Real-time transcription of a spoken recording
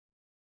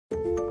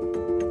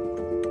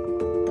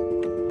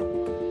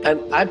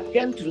And I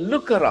began to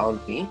look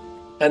around me,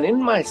 and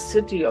in my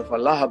city of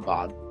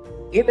Allahabad,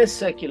 in a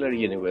secular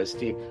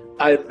university,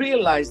 I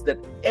realized that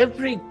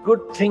every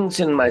good things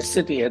in my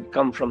city had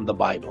come from the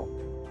Bible.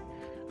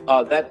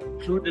 That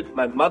included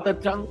my mother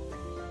tongue,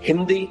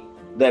 Hindi,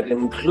 that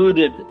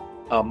included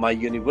my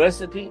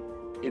university,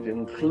 it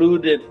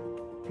included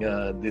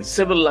the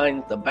civil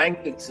lines, the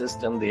banking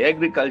system, the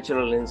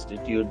agricultural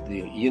institute,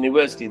 the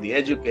university, the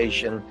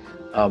education,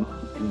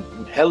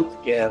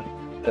 healthcare,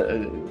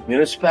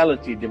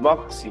 municipality,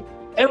 democracy.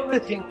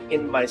 Everything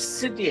in my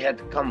city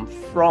had come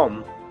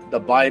from the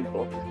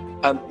Bible.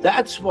 And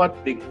that's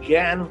what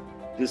began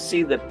to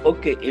see that,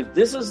 okay, if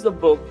this is the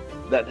book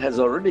that has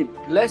already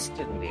blessed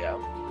India,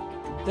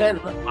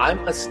 then I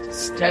must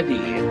study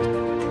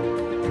it.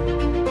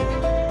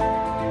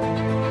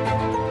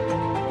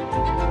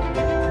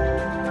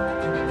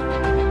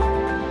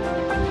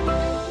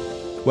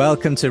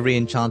 Welcome to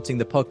Re-enchanting,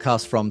 the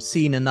podcast from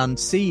Seen and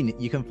Unseen.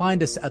 You can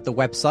find us at the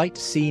website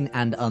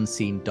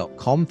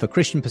seenandunseen.com for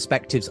Christian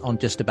perspectives on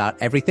just about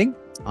everything.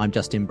 I'm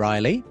Justin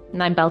Briley.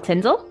 And I'm Belle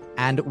Tyndall.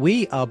 And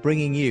we are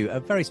bringing you a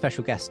very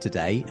special guest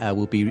today.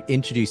 We'll be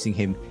introducing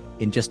him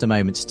in just a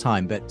moment's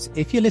time. But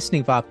if you're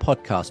listening via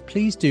podcast,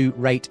 please do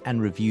rate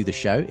and review the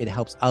show. It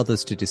helps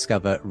others to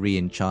discover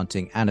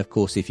Re-enchanting. And of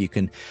course, if you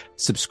can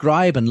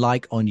subscribe and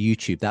like on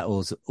YouTube, that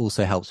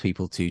also helps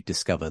people to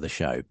discover the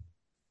show.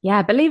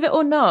 Yeah, believe it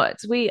or not,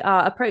 we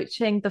are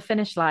approaching the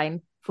finish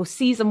line for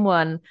season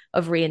 1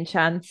 of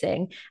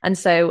Re-enchanting. And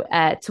so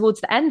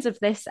towards the end of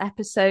this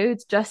episode,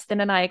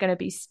 Justin and I are going to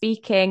be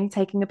speaking,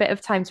 taking a bit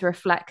of time to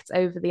reflect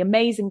over the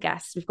amazing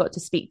guests we've got to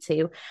speak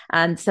to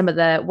and some of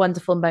the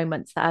wonderful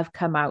moments that have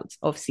come out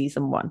of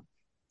season 1.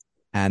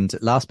 And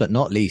last but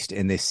not least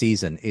in this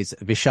season is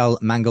Vishal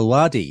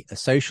Mangalwadi, a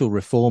social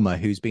reformer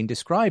who's been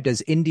described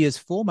as India's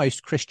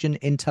foremost Christian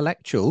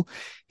intellectual.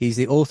 He's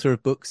the author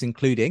of books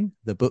including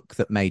The Book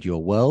That Made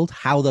Your World,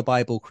 How the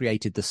Bible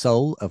Created the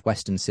Soul of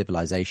Western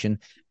Civilization,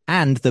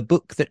 and The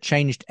Book That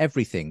Changed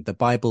Everything, the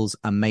Bible's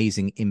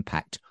Amazing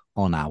Impact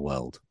on Our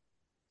World.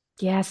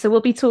 Yeah, so we'll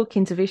be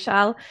talking to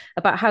Vishal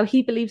about how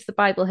he believes the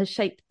Bible has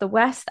shaped the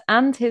West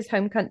and his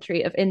home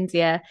country of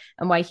India,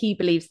 and why he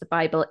believes the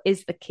Bible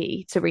is the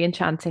key to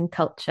re-enchanting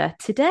culture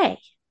today.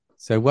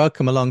 So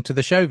welcome along to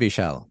the show,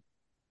 Vishal.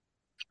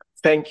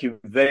 Thank you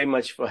very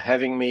much for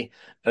having me,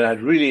 and I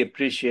really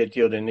appreciate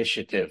your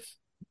initiative.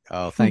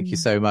 Oh, thank you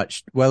so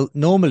much. Well,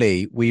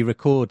 normally we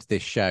record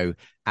this show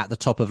at the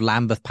top of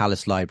Lambeth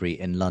Palace Library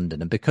in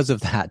London, and because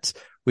of that,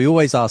 we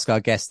always ask our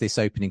guests this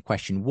opening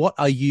question. What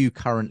are you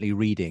currently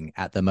reading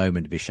at the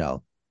moment,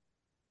 Vishal?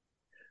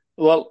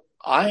 Well,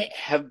 I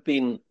have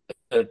been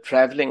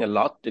traveling a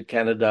lot to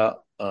Canada,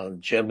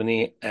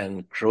 Germany,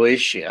 and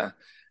Croatia.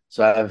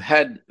 So I've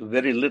had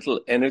very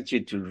little energy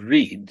to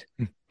read.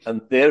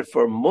 And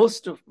therefore,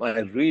 most of my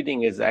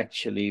reading is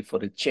actually, for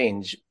a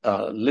change,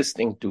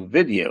 listening to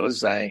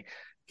videos. I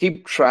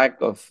keep track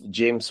of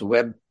James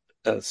Webb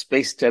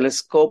Space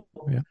Telescope.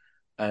 Yeah.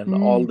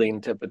 And all the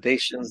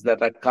interpretations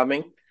that are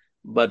coming.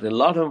 But a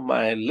lot of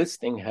my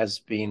listening has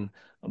been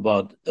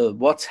about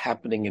what's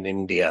happening in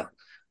India.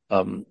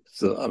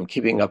 So I'm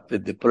keeping up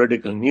with the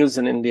political news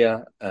in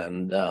India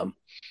and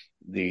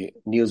the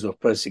news of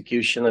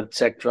persecution,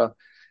 etc.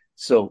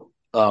 So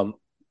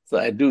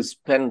I do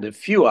spend a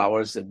few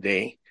hours a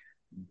day,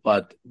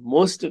 but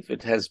most of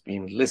it has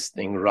been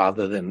listening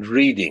rather than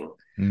reading.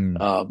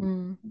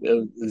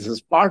 This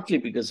is partly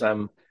because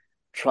I'm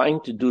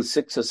trying to do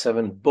 6 or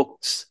 7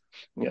 books.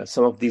 Yeah,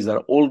 some of these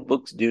are old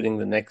books during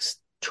the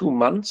next 2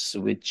 months,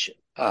 which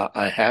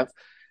I have.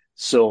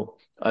 So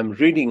I'm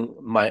reading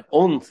my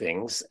own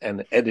things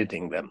and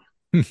editing them.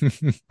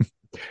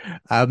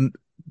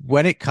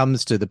 When it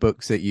comes to the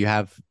books that you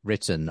have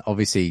written,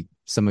 obviously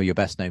some of your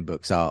best known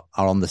books are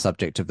on the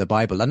subject of the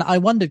Bible. And I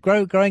wondered,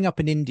 growing up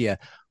in India,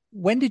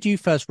 when did you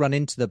first run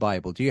into the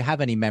Bible? Do you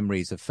have any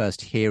memories of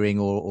first hearing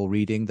or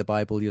reading the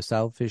Bible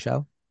yourself,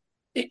 Vishal?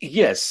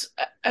 Yes.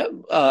 In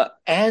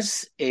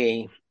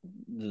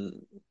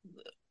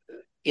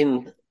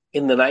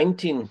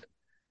the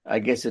I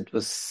guess it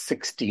was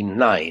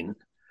 69,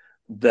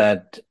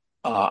 that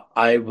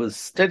I was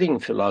studying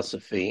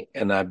philosophy,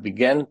 and I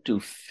began to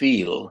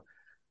feel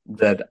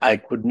that I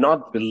could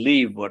not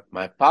believe what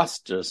my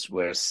pastors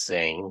were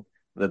saying,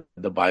 that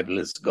the Bible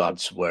is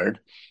God's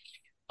word,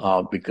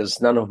 because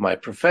none of my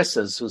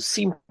professors, who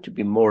seemed to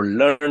be more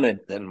learned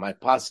than my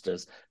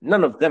pastors,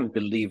 none of them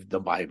believed the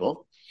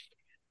Bible.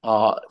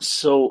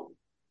 So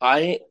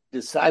I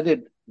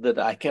decided that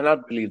I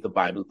cannot believe the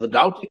Bible. The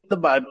doubting the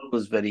Bible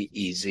was very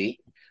easy,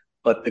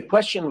 but the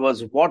question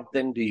was, what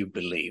then do you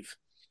believe?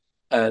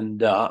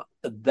 And I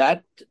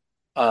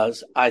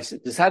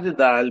decided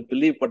that I'll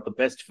believe what the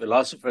best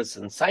philosophers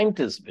and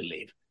scientists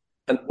believe.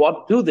 And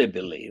what do they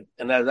believe?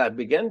 And as I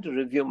began to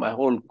review my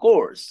whole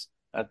course,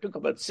 I took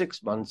about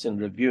 6 months in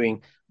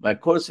reviewing my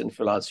course in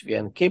philosophy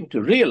and came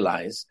to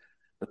realize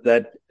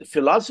that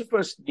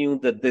philosophers knew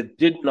that they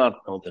did not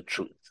know the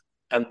truth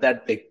and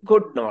that they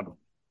could not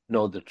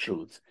know the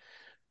truth.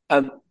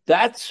 And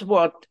that's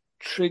what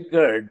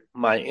triggered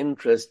my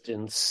interest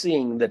in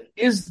seeing that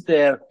is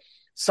there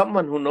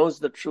someone who knows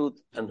the truth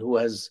and who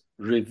has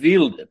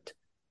revealed it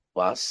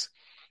to us?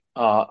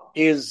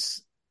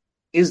 Is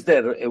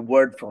there a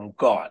word from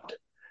God?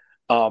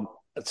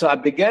 So I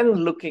began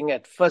looking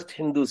at first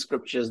Hindu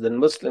scriptures, then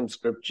Muslim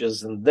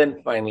scriptures, and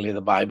then finally the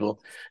Bible,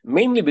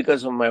 mainly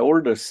because of my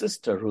older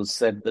sister who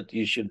said that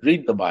you should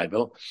read the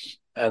Bible.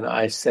 And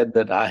I said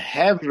that I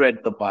have read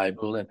the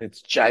Bible and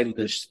it's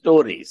childish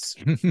stories.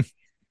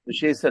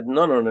 She said,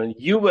 no,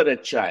 you were a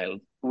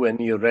child when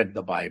you read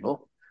the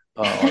Bible.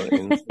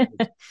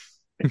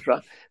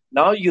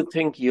 Now you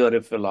think you're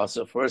a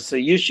philosopher, so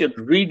you should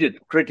read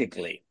it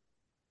critically.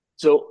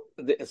 So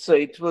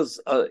it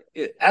was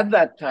at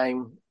that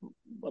time,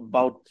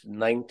 about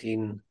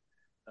 19,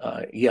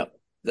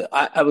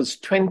 I was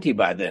 20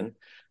 by then.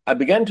 I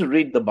began to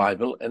read the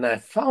Bible, and I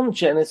found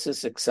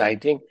Genesis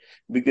exciting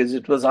because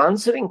it was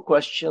answering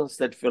questions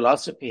that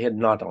philosophy had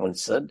not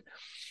answered.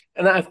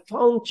 And I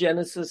found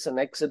Genesis and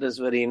Exodus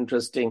very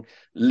interesting,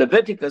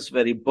 Leviticus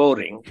very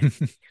boring.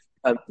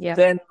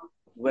 Then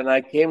when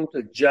I came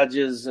to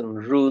Judges and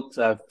Ruth,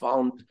 I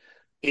found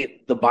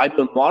the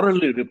Bible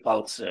morally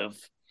repulsive.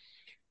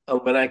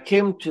 When I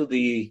came to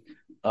the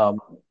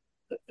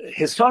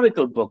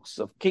historical books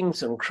of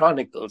Kings and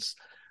Chronicles,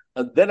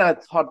 then I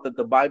thought that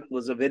the Bible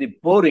was a very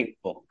boring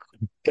book,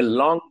 a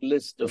long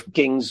list of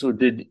kings who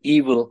did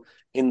evil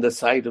in the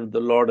sight of the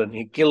Lord and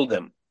he killed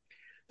them.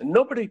 And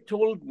nobody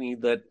told me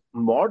that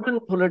modern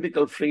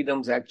political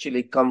freedoms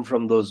actually come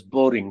from those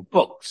boring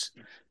books,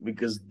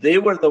 because they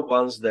were the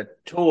ones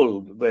that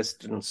told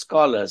Western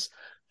scholars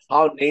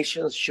how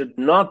nations should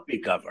not be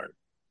governed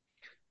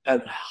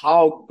and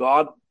how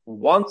God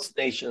wants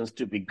nations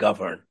to be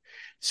governed.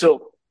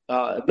 So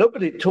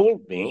nobody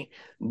told me,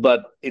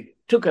 but it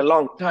took a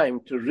long time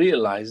to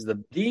realize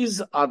that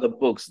these are the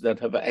books that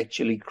have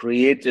actually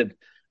created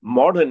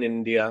modern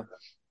India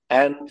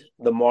and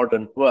the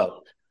modern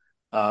world.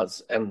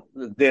 And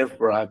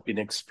therefore, I've been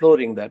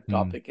exploring that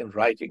topic and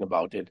writing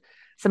about it.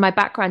 So my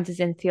background is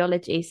in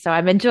theology, so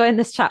I'm enjoying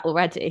this chat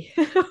already.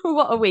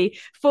 What are we?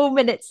 4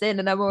 minutes in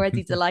and I'm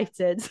already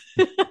delighted.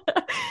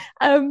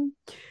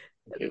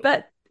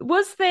 But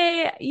was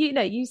there,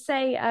 you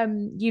say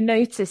you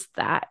noticed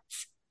that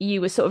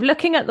you were sort of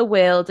looking at the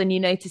world and you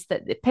noticed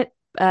that the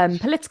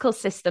political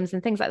systems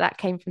and things like that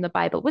came from the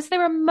Bible. Was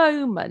there a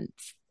moment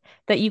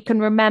that you can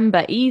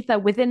remember, either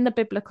within the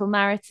biblical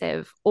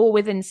narrative or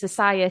within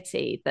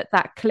society,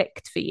 that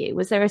clicked for you?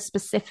 Was there a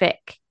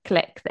specific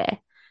click there?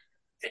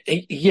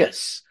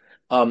 Yes.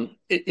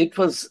 It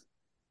was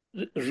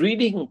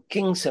reading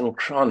Kings and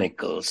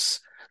Chronicles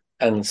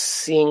and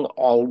seeing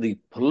all the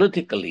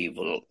political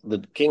evil. The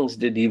kings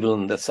did evil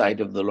in the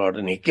sight of the Lord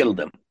and he killed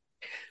them.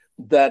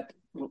 That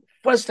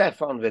first I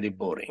found very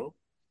boring.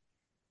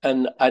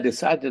 And I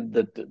decided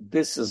that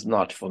this is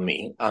not for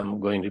me. I'm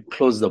going to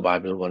close the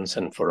Bible once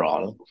and for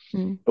all.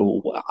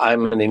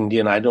 I'm an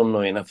Indian. I don't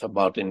know enough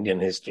about Indian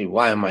history.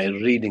 Why am I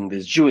reading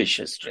this Jewish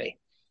history?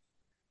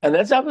 And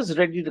as I was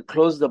ready to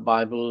close the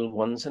Bible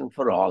once and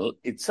for all,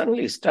 it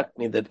suddenly struck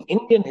me that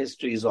Indian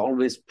history is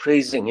always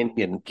praising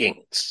Indian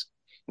kings.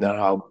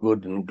 How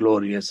good and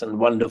glorious and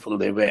wonderful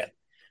they were.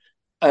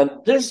 And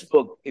this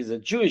book is a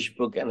Jewish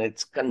book and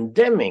it's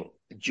condemning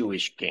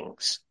Jewish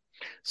kings.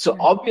 So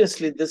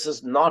obviously this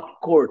is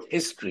not court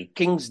history.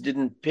 Kings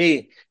didn't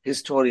pay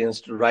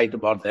historians to write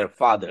about their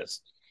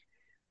fathers.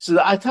 So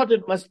I thought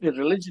it must be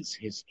religious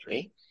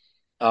history.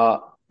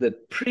 The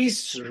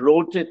priests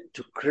wrote it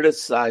to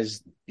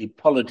criticize the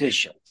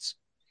politicians,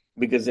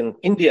 because in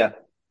India,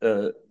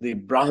 the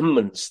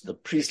Brahmins, the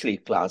priestly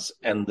class,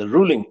 and the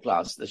ruling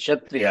class, the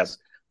Kshatriyas,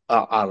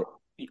 are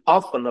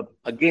often up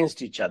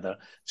against each other.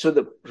 So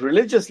the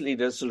religious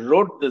leaders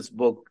wrote this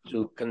book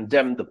to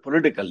condemn the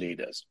political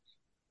leaders.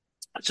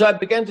 So I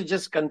began to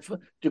just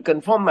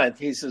confirm my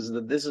thesis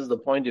that this is the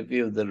point of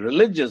view of the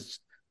religious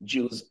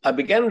Jews. I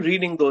began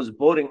reading those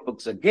boring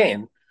books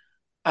again.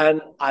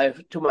 And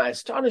to my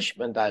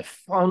astonishment, I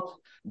found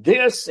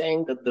they're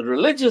saying that the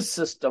religious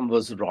system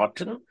was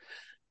rotten.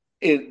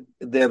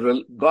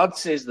 God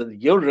says that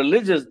your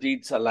religious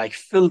deeds are like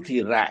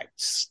filthy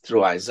rags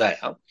through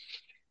Isaiah.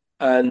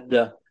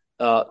 And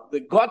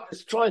God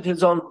destroyed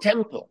his own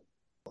temple.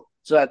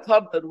 So I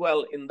thought that,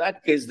 well, in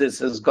that case, this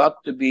has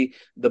got to be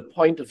the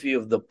point of view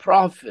of the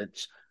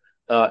prophets.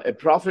 A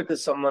prophet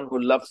is someone who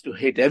loves to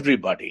hate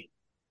everybody.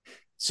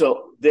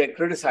 So they're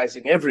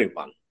criticizing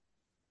everyone.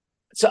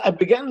 So I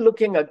began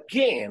looking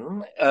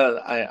again.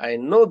 I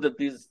know that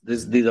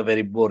these are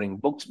very boring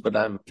books, but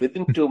I'm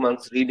within 2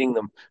 months reading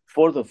them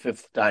for the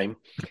 5th time.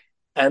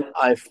 And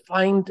I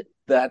find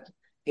that,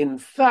 in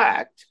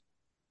fact,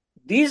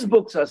 these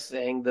books are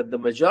saying that the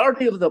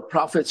majority of the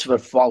prophets were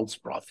false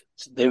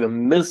prophets. They were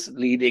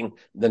misleading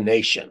the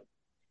nation.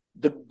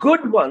 The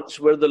good ones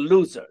were the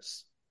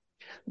losers.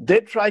 They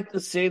tried to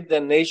save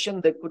their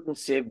nation. They couldn't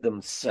save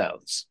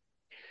themselves.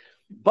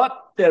 But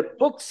their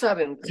books are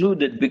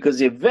included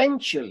because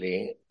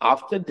eventually,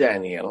 after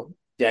Daniel,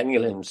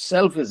 Daniel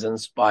himself is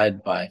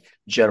inspired by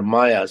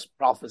Jeremiah's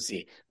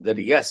prophecy that,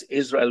 yes,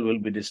 Israel will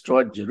be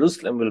destroyed,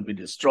 Jerusalem will be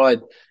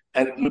destroyed,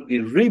 and it will be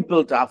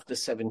rebuilt after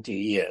 70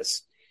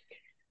 years.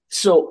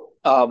 So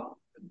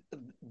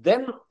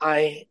then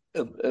I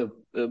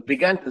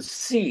began to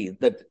see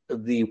that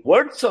the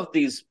words of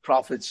these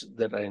prophets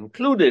that are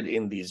included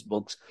in these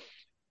books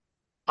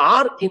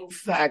are, in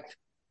fact,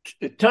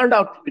 it turned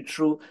out to be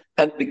true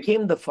and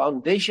became the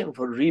foundation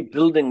for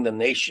rebuilding the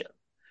nation.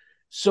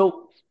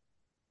 So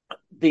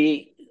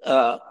the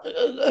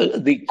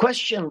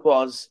question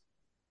was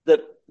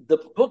that the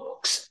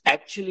books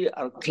actually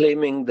are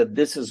claiming that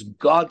this is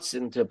God's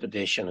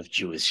interpretation of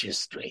Jewish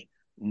history.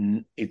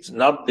 It's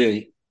not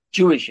the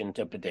Jewish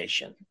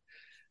interpretation.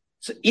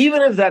 So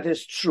even if that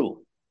is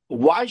true,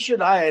 why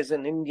should I, as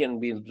an Indian,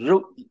 be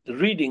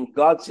reading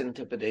God's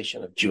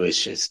interpretation of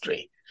Jewish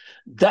history?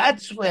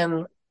 That's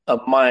when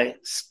my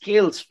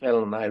scales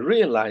fell and I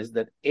realized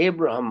that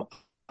Abraham,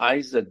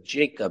 Isaac,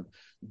 Jacob,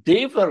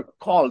 they were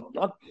called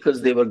not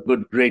because they were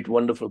good, great,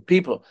 wonderful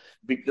people,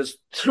 because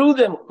through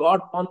them God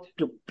wanted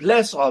to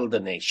bless all the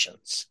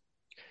nations.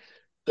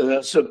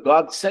 So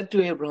God said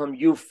to Abraham,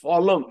 you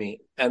follow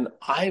me and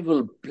I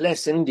will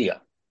bless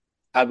India.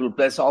 I will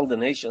bless all the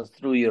nations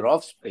through your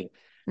offspring.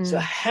 So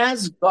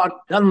has God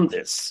done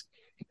this?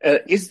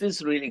 Is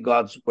this really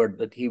God's word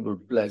that he will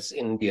bless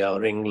India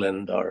or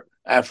England or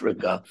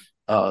Africa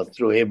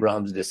through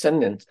Abraham's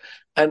descendants?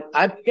 And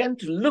I began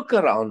to look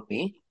around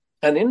me,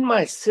 and in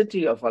my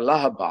city of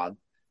Allahabad,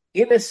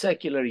 in a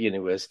secular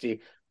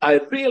university, I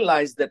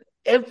realized that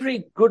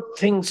every good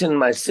thing in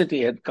my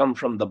city had come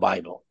from the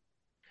Bible.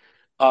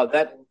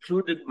 That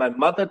included my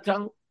mother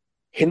tongue,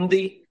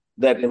 Hindi,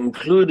 that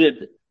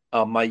included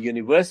my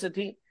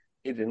university,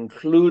 it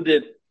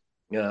included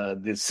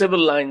the civil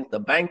lines, the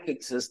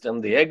banking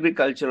system, the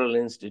agricultural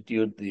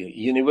institute, the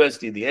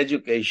university, the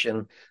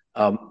education,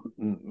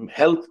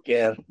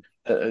 healthcare,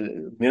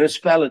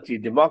 municipality,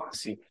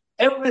 democracy.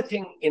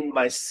 Everything in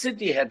my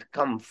city had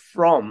come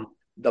from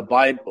the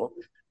Bible.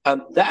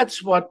 And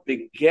that's what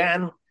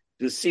began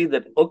to see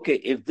that, okay,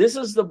 if this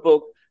is the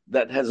book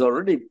that has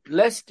already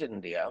blessed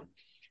India,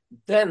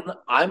 then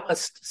I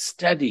must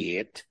study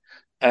it.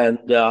 And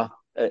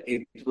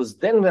it was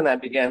then when I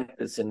began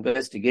this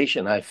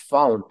investigation, I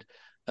found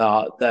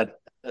that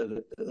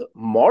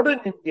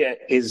modern India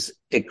is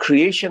a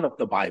creation of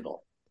the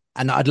Bible.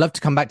 And I'd love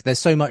to come back to, there's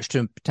so much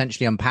to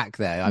potentially unpack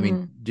there. I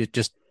mean,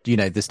 just,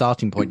 the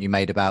starting point you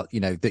made about,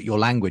 that your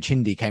language,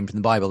 Hindi, came from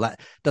the Bible. That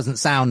doesn't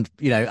sound,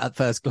 at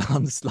first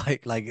glance,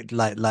 like,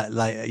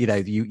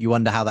 you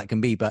wonder how that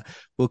can be, but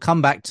we'll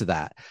come back to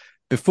that.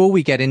 Before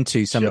we get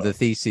into some of the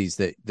theses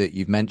that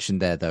you've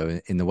mentioned there, though,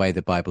 in the way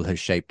the Bible has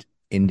shaped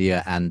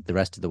India and the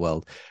rest of the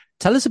world,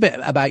 tell us a bit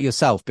about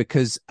yourself,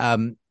 because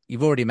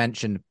you've already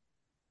mentioned,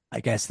 I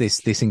guess,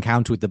 this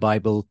encounter with the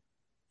Bible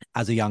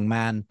as a young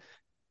man.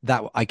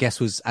 That, I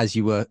guess, was as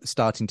you were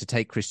starting to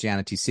take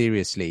Christianity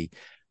seriously.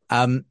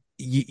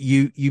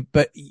 You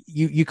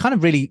kind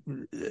of really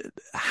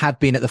have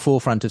been at the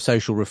forefront of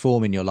social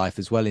reform in your life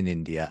as well in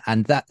India,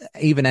 and that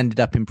even ended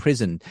up in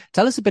prison.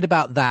 Tell us a bit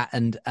about that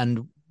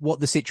and what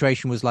the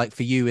situation was like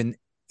for you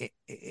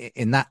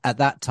in that at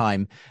that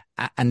time,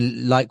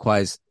 and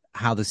likewise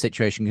how the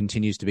situation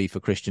continues to be for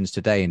Christians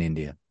today in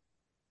India.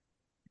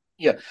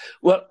 Yeah,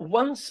 well,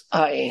 once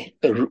I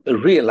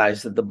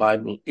realized that the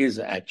Bible is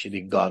actually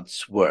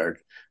God's word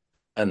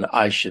and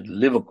I should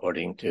live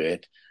according to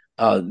it,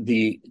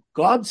 the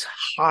God's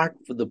heart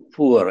for the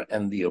poor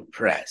and the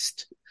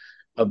oppressed,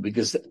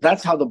 because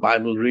that's how the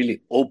Bible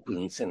really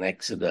opens in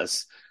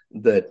Exodus,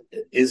 that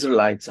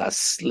Israelites are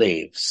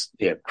slaves.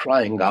 They're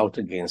crying out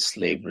against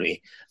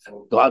slavery,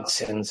 and God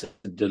sends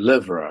a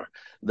deliverer,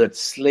 that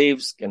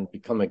slaves can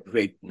become a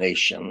great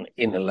nation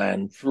in a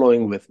land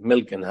flowing with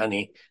milk and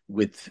honey,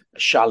 with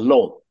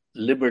shalom,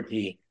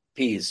 liberty,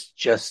 peace,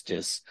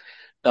 justice,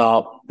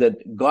 that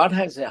God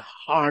has a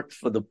heart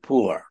for the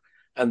poor.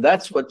 And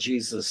that's what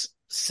Jesus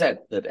said,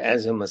 that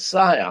as a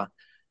Messiah,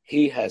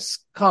 he has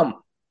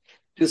come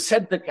to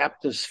set the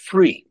captives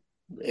free.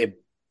 A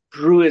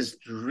bruised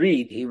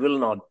reed he will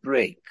not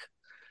break.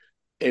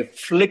 A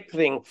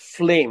flickering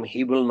flame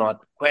he will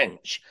not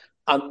quench,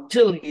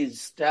 until he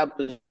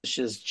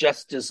establishes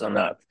justice on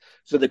earth.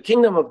 So the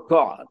kingdom of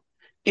God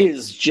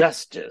is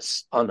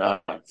justice on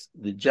earth.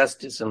 The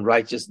justice and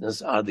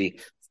righteousness are the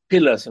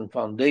pillars and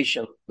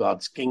foundation of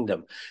God's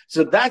kingdom.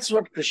 So that's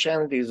what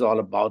Christianity is all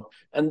about.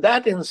 And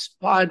that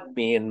inspired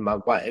me and my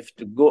wife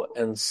to go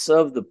and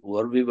serve the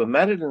poor. We were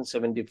married in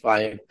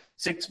 1975.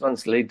 6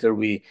 months later,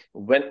 we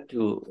went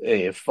to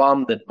a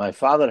farm that my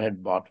father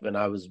had bought when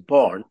I was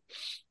born.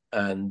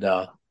 And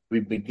we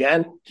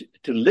began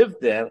to live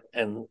there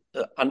and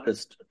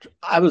understood.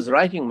 I was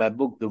writing my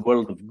book, The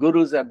World of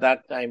Gurus, at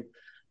that time,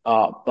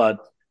 but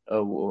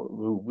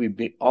we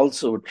be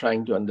also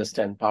trying to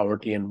understand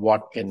poverty and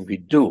what can we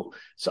do.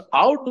 So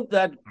out of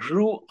that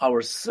grew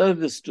our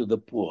service to the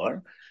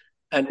poor.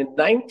 And in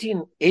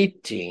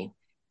 1980,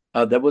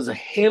 there was a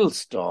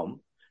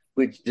hailstorm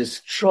which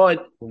destroyed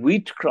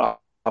wheat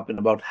crop in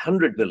about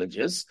 100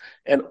 villages,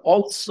 and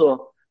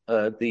also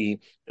the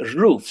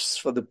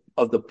roofs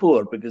of the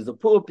poor, because the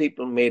poor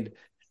people made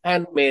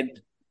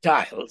handmade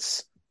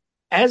tiles.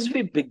 As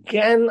we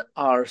began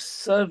our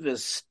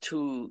service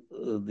to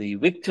the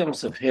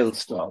victims of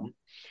hailstorm,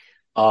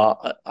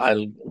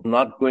 I'll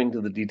not go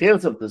into the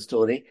details of the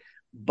story,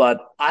 but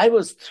I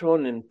was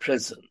thrown in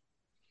prison.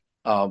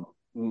 And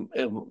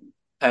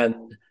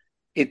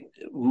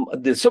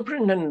the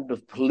superintendent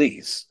of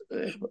police,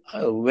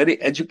 a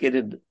very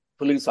educated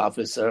police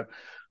officer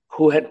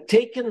who had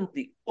taken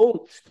the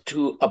oath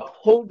to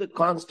uphold the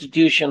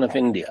Constitution of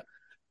India,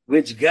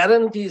 which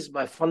guarantees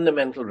my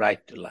fundamental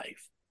right to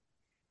life.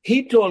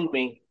 He told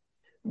me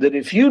that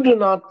if you do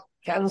not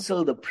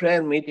cancel the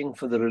prayer meeting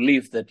for the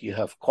relief that you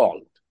have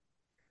called,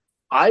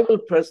 I will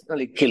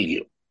personally kill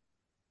you.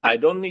 I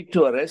don't need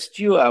to arrest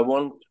you.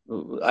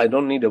 I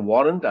don't need a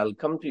warrant. I'll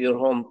come to your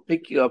home,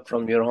 pick you up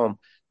from your home,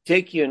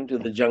 take you into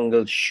the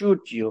jungle,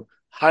 shoot you.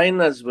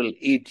 Hyenas will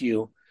eat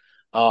you.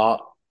 Are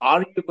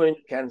you going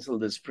to cancel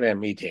this prayer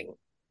meeting?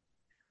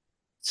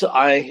 So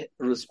I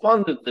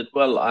responded that,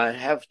 well, I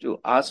have to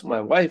ask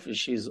my wife if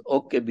she's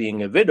okay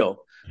being a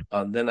widow.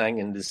 Then I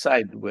can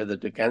decide whether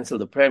to cancel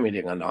the prayer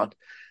meeting or not.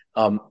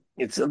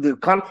 The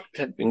conflict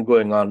had been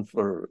going on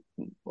for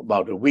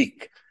about a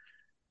week.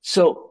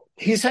 So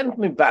he sent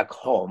me back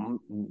home,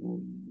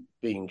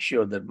 being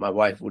sure that my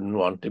wife wouldn't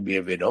want to be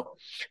a widow.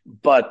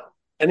 But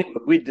anyway,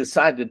 we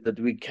decided that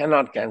we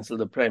cannot cancel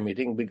the prayer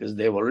meeting because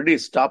they've already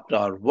stopped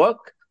our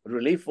work,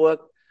 relief work.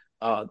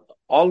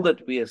 All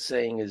that we are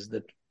saying is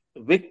that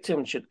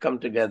victims should come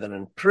together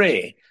and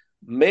pray.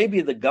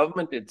 Maybe the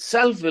government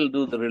itself will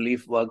do the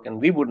relief work and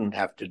we wouldn't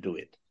have to do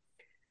it.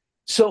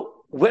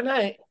 So when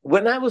I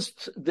was,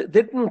 they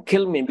didn't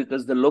kill me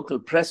because the local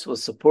press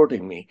was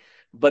supporting me,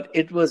 but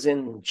it was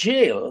in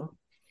jail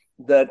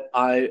that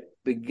I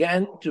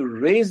began to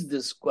raise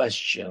this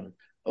question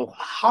of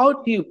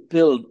how do you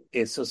build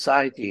a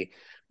society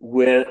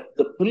where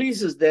the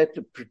police is there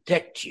to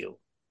protect you,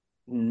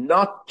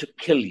 not to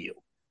kill you,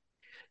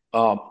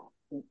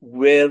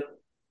 where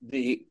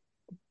the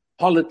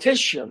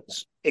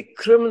politicians, a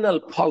criminal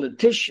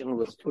politician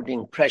was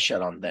putting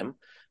pressure on them,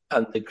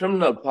 and the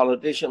criminal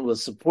politician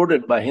was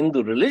supported by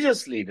Hindu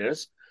religious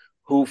leaders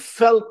who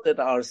felt that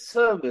our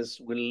service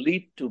will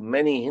lead to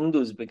many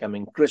Hindus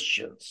becoming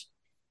Christians.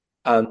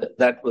 And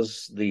that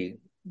was the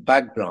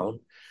background.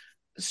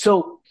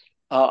 So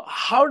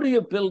how do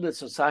you build a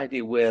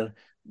society where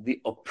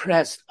the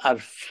oppressed are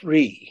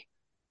free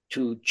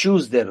to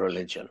choose their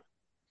religion?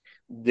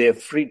 They're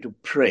free to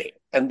pray.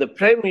 And the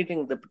prayer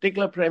meeting, the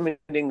particular prayer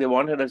meeting they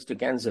wanted us to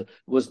cancel,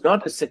 was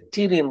not a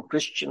sectarian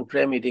Christian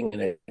prayer meeting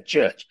in a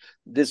church.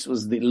 This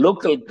was the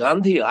local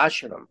Gandhi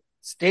ashram,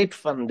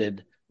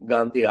 state-funded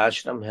Gandhi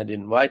ashram had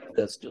invited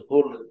us to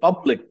hold a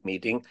public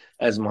meeting,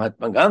 as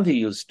Mahatma Gandhi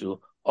used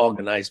to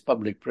organize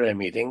public prayer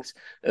meetings,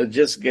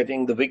 just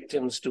getting the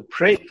victims to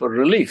pray for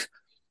relief.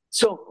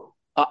 So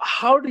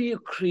how do you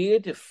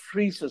create a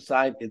free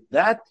society?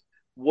 That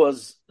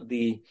was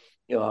the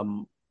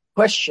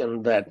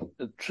question that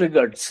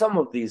triggered some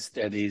of these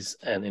studies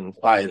and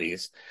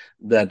inquiries,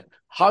 that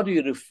how do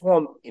you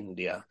reform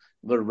India?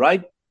 But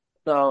right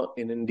now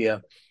in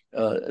India,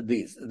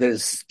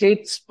 there's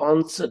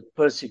state-sponsored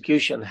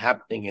persecution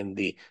happening in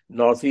the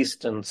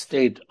northeastern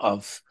state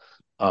of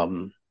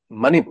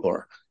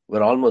Manipur,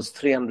 where almost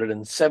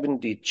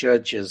 370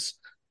 churches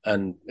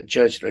and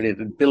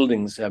church-related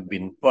buildings have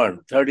been burned.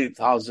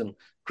 30,000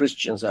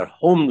 Christians are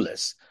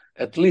homeless.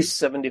 At least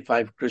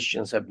 75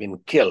 Christians have been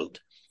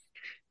killed.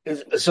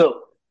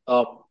 So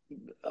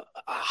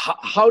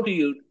how do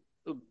you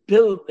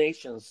build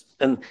nations?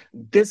 And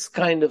this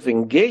kind of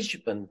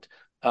engagement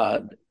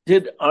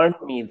did earn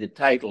me the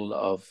title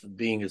of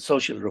being a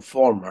social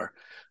reformer.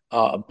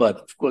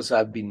 But of course,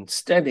 I've been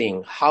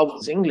studying how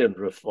was England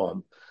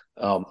reformed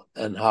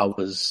and how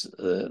was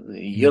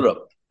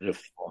Europe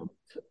reformed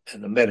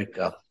and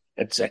America,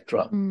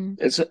 etc. And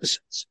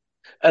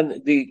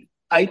the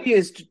idea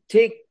is to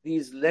take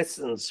these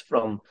lessons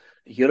from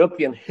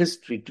European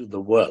history to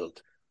the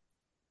world.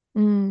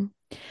 And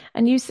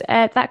you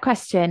that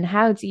question,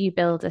 how do you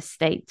build a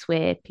state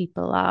where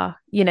people are,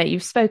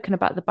 you've spoken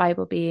about the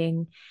Bible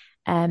being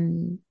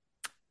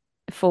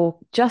for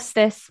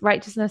justice,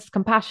 righteousness,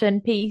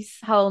 compassion, peace,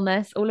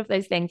 wholeness, all of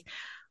those things.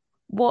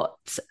 What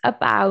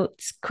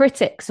about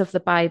critics of the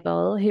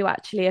Bible who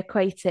actually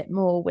equate it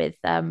more with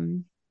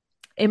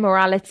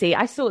immorality?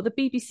 I saw the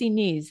BBC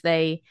News,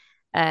 they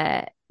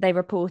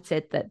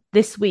reported that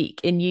this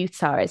week in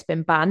Utah it's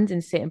been banned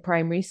in certain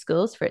primary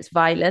schools for its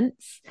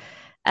violence.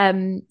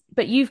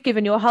 But you've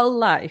given your whole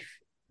life,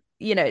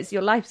 it's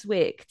your life's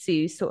work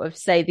to sort of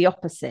say the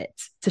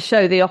opposite, to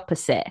show the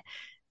opposite.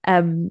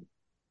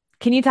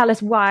 Can you tell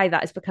us why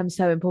that has become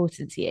so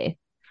important to you?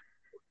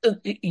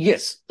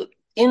 Yes.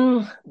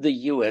 In the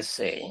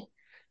USA,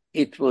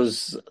 it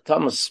was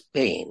Thomas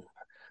Paine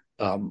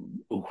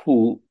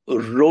who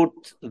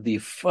wrote the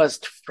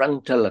first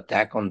frontal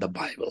attack on the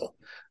Bible.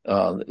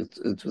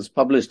 It was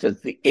published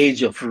as The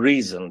Age of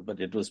Reason, but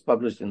it was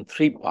published in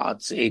 3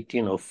 parts.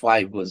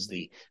 1805 was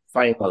the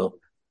final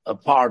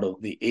part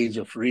of The Age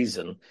of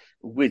Reason.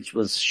 which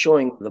was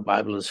showing the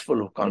Bible is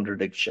full of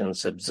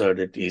contradictions,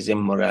 absurdities,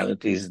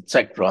 immoralities,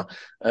 etc.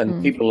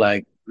 And people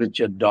like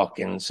Richard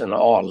Dawkins and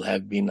all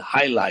have been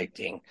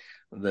highlighting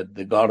that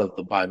the God of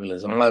the Bible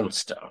is a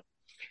monster.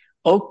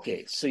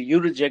 Okay, so you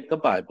reject the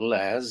Bible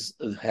as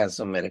has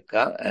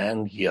America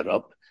and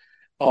Europe.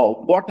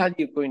 What are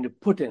you going to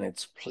put in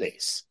its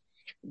place?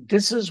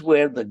 This is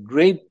where the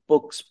Great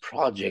Books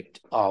project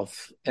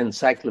of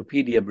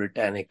Encyclopedia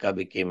Britannica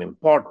became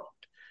important.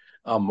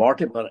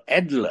 Mortimer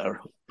Adler,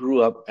 who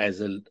grew up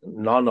as a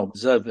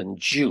non-observant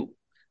Jew,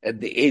 at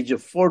the age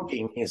of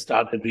 14, he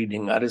started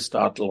reading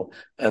Aristotle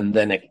and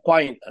then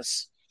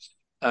Aquinas.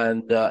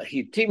 And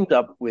he teamed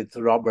up with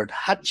Robert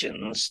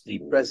Hutchins, the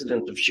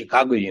president of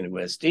Chicago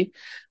University,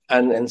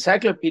 and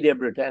Encyclopedia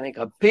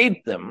Britannica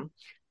paid them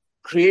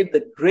create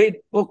the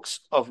great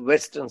books of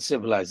Western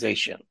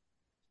civilization.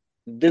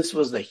 This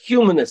was the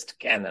humanist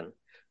canon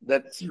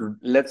that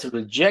let's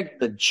reject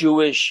the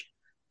Jewish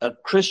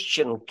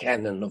Christian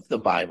canon of the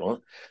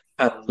Bible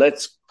and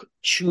let's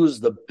choose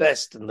the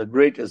best and the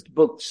greatest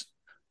books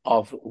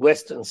of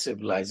Western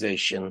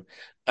civilization.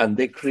 And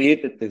they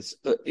created this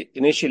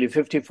initially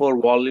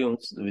 54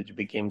 volumes, which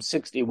became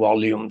 60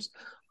 volumes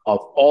of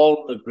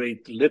all the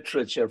great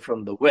literature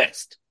from the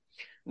West.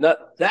 Now,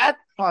 that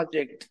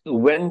project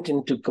went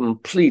into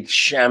complete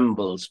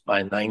shambles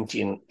by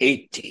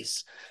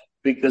 1980s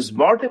because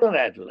Mortimer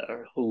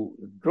Adler, who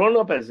grown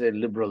up as a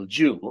liberal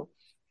Jew,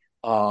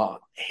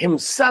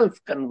 himself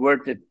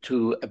converted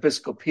to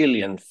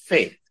Episcopalian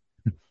faith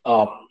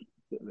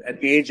at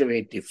the age of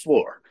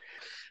 84.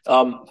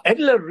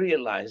 Adler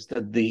realized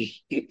that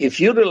if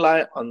you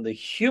rely on the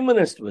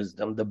humanist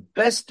wisdom, the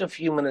best of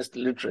humanist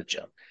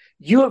literature,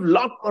 you have a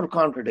lot more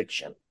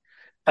contradiction.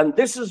 And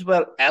this is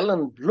where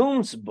Alan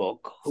Bloom's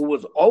book, who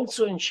was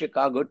also in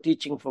Chicago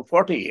teaching for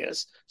 40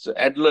 years, so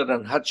Adler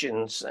and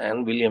Hutchins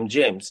and William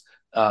James,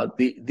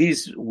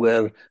 these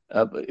were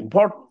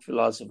important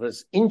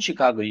philosophers in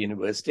Chicago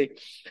University.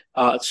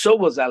 So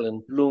was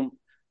Alan Bloom.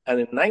 And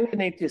in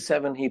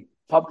 1987, he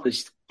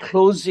published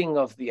Closing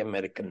of the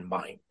American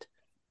Mind.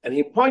 And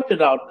he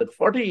pointed out that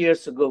 40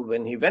 years ago,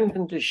 when he went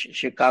into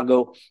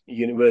Chicago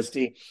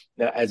University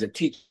as a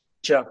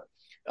teacher,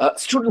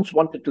 students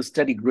wanted to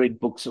study great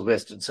books of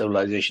Western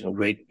civilization,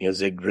 great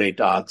music,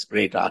 great arts,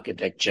 great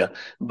architecture.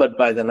 But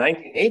by the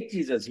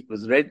 1980s, as he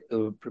was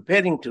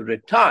preparing to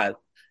retire,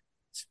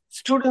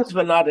 students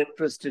were not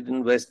interested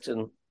in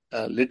Western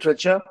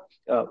literature,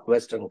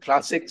 Western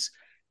classics.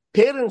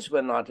 Parents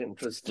were not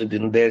interested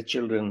in their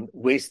children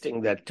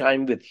wasting their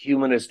time with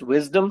humanist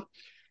wisdom.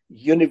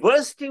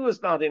 University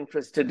was not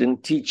interested in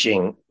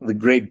teaching the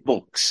great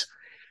books.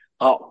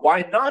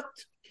 Why not?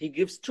 He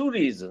gives two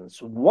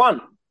reasons.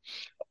 One,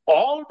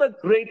 all the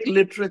great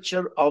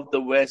literature of the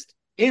West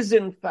is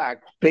in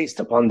fact based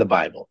upon the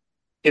Bible.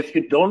 If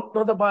you don't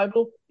know the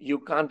Bible, you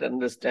can't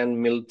understand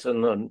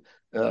Milton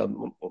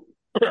and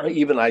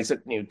even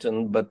Isaac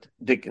Newton, but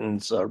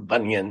Dickens or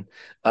Bunyan.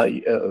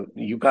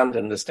 You can't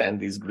understand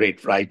these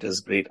great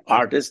writers, great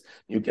artists.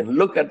 You can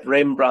look at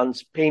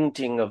Rembrandt's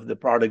painting of the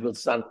prodigal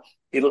son.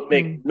 It'll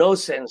make no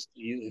sense to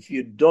you if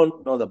you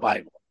don't know the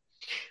Bible.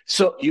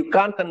 So you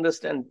can't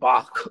understand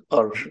Bach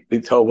or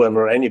Beethoven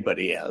or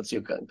anybody else.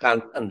 You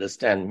can't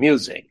understand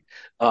music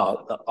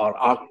or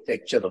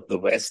architecture of the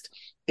West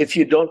if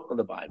you don't know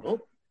the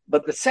Bible.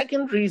 But the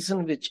second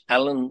reason, which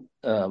Alan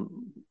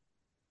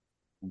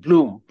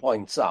Bloom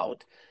points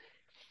out,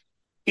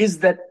 is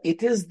that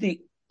it is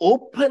the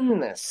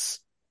openness,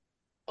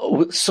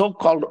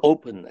 so-called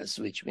openness,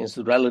 which means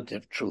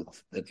relative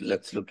truth, that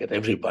let's look at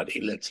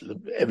everybody,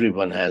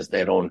 everyone has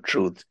their own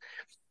truth.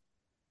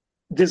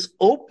 This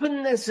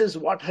openness is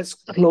what has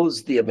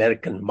closed the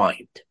American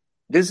mind.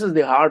 This is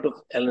the heart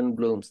of Alan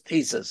Bloom's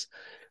thesis,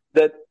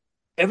 that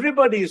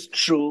everybody is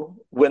true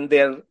when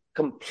they're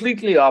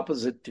completely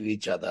opposite to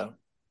each other,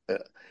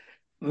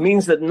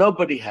 means that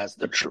nobody has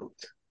the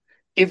truth.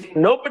 If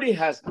nobody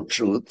has the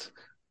truth,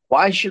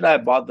 why should I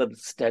bother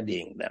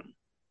studying them?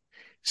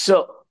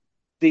 So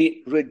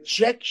the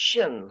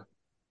rejection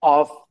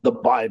of the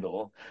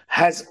Bible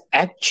has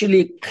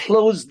actually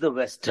closed the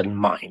Western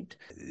mind.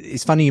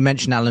 It's funny you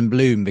mention Alan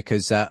Bloom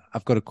because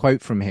I've got a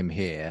quote from him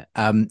here.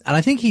 And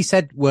I think he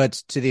said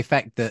words to the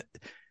effect that,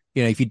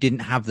 you know, if you didn't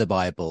have the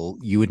Bible,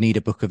 you would need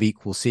a book of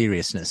equal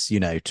seriousness, you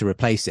know, to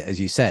replace it, as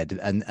you said.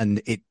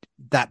 And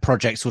that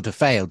project sort of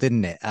failed,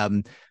 didn't it?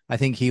 I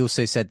think he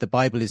also said the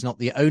Bible is not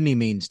the only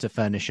means to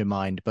furnish a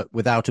mind, but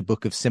without a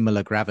book of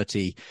similar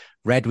gravity,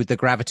 read with the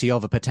gravity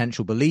of a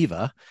potential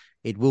believer,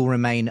 it will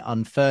remain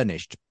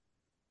unfurnished.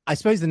 I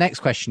suppose the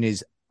next question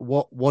is,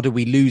 what are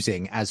we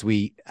losing as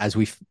we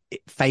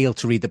fail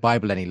to read the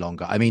Bible any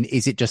longer? I mean,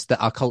 is it just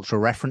that our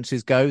cultural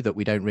references go, that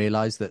we don't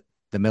realize that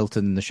the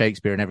Milton, the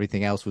Shakespeare, and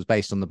everything else was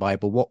based on the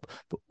Bible?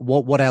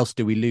 What else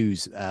do we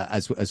lose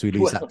as we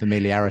lose that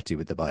familiarity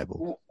with the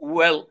Bible?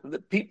 Well, the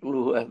people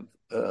who have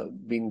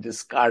been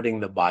discarding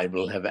the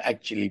Bible have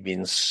actually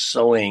been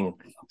sawing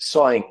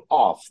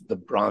off the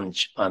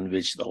branch on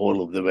which the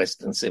whole of the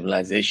Western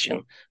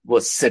civilization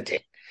was sitting.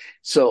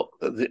 So,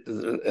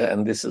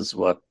 and this is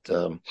what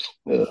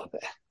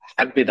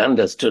had been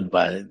understood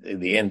by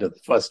the end of the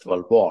First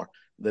World War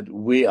that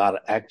we are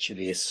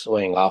actually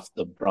sawing off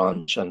the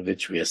branch on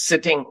which we are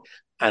sitting,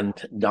 and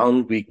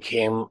down we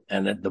came,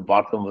 and at the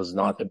bottom was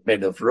not a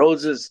bed of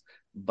roses,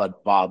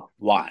 but barbed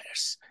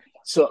wires.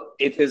 So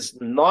it is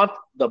not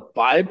the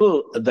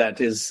Bible that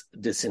is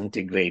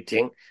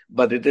disintegrating,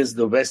 but it is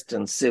the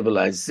Western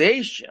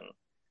civilization,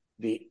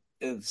 the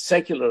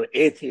secular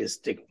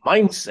atheistic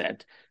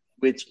mindset,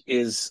 which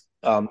is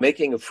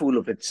making a fool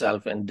of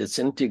itself and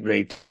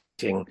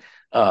disintegrating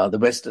the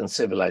Western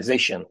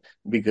civilization.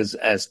 Because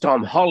as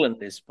Tom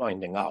Holland is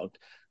pointing out,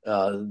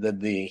 that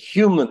the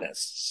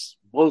humanists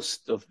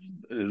boast of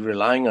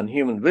relying on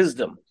human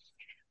wisdom,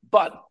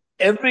 but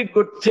every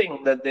good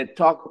thing that they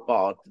talk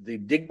about, the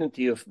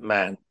dignity of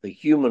man, the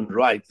human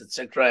rights,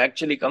 etc.,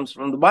 actually comes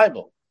from the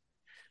Bible.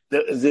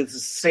 It's the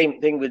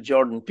same thing with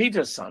Jordan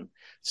Peterson.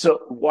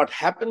 So what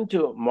happened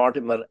to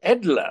Mortimer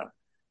Adler,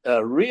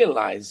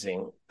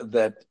 realizing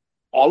that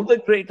all the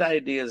great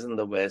ideas in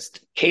the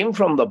West came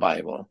from the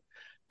Bible,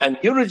 and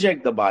you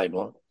reject the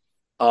Bible,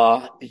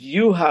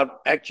 you have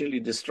actually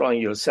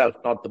destroying yourself,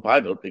 not the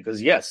Bible, because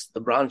yes,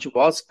 the branch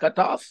was cut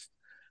off,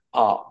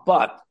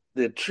 but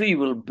the tree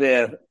will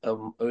bear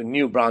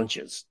new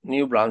branches.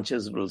 New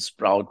branches will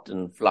sprout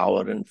and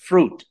flower and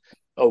fruit.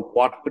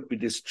 What would be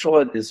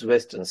destroyed is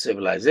Western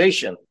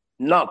civilization,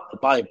 not the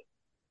Bible.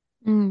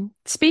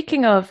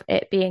 Speaking of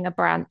it being a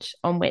branch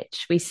on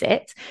which we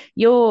sit,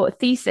 your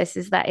thesis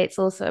is that it's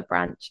also a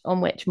branch on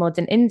which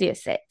modern India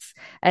sits.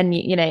 And,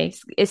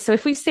 so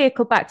if we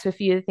circle back to a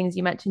few of the things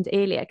you mentioned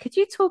earlier, could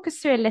you talk us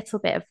through a little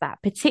bit of that,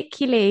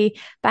 particularly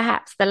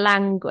perhaps the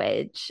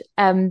language,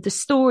 the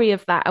story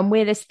of that, and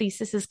where this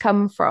thesis has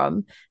come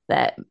from,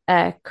 that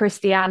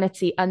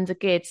Christianity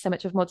undergirds so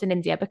much of modern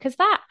India? Because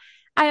that,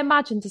 I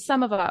imagine, to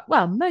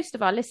most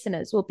of our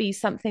listeners will be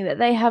something that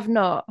they have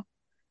not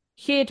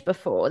heard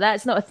before.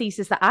 That's not a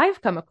thesis that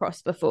I've come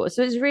across before.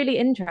 So it's really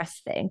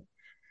interesting.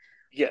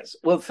 Yes.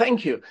 Well,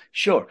 thank you.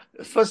 Sure.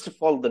 First of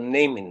all, the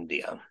name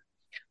India.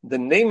 The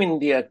name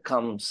India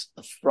comes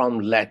from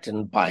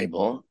Latin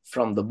Bible,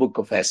 from the Book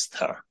of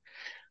Esther.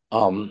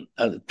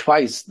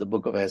 Twice the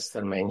Book of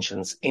Esther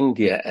mentions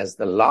India as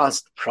the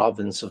last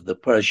province of the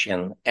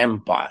Persian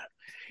Empire.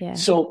 Yeah.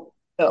 So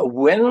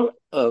when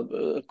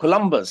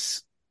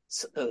Columbus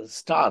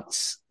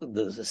starts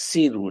the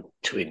sea route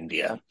to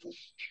India,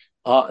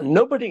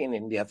 nobody in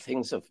India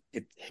thinks of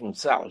it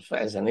himself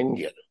as an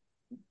Indian.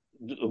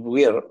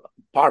 We are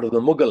part of the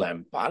Mughal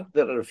Empire.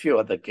 There are a few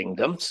other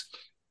kingdoms.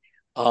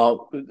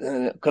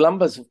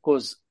 Columbus, of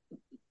course,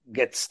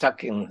 gets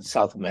stuck in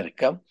South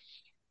America.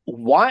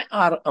 Why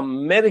are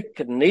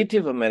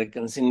Native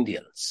Americans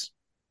Indians?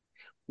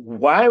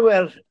 Why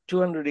were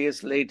 200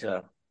 years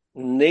later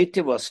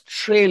Native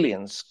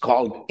Australians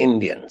called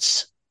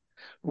Indians?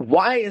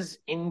 Why is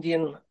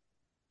Indonesia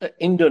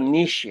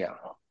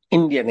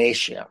Indian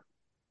Asia?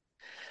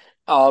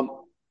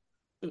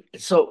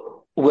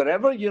 So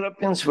wherever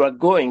Europeans were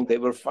going, they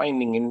were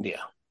finding India.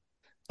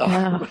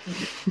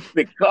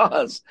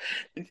 Because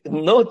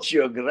no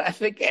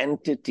geographic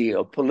entity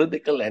or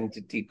political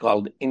entity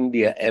called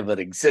India ever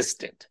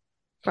existed.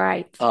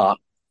 Right.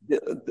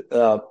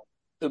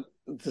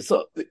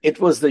 So it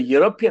was the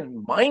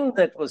European mind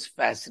that was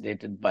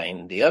fascinated by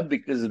India,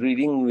 because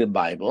reading the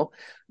Bible,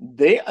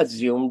 they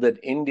assumed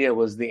that India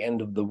was the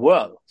end of the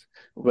world.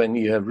 When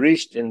you have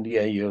reached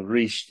India, you have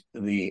reached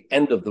the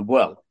end of the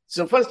world.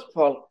 So first of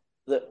all,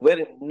 the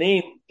very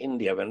name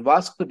India, when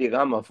Vasco da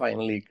Gama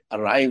finally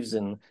arrives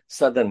in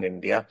southern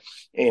India,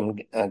 in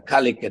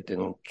Calicut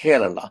in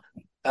Kerala,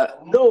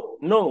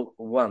 no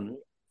one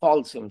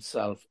calls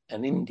himself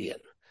an Indian.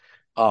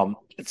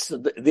 It's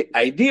the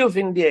idea of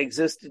India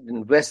existed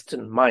in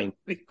Western mind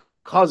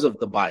because of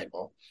the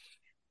Bible.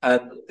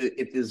 And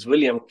it is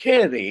William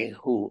Carey,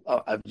 who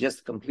I've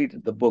just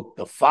completed the book,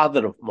 The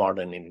Father of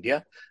Modern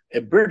India, a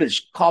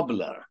British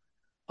cobbler,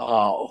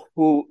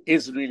 who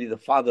is really the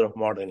father of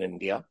modern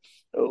India.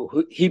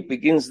 He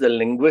begins the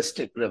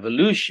linguistic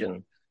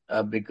revolution,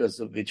 because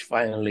of which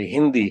finally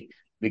Hindi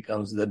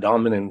becomes the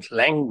dominant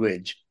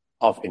language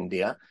of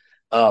India.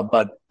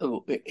 But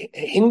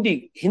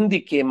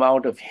Hindi came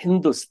out of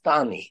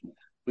Hindustani,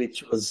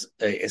 which was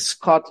a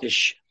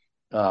Scottish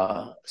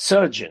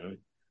surgeon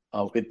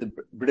with the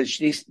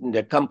British East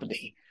India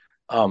Company.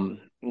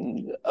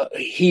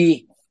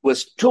 He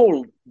was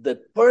told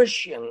that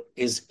Persian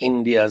is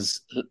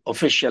India's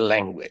official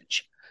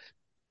language.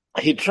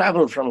 He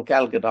traveled from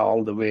Calcutta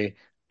all the way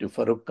to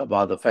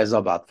Farrukhabad or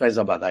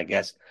Faizabad, I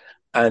guess,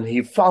 and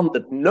he found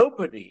that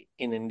nobody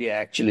in India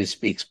actually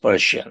speaks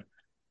Persian.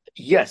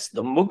 Yes,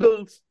 the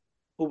Mughals,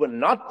 who were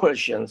not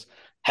Persians,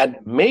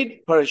 had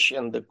made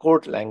Persian the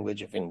court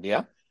language of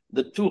India.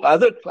 The two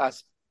other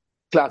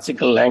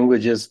classical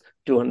languages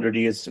 200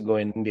 years ago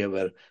in India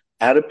were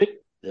Arabic,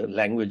 the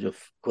language of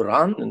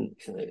Quran and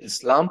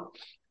Islam,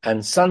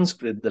 and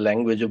Sanskrit, the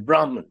language of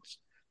Brahmins.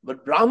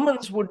 But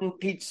Brahmins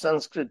wouldn't teach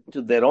Sanskrit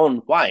to their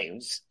own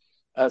wives.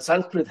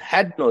 Sanskrit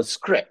had no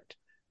script.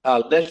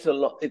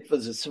 It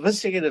was a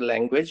sophisticated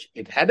language.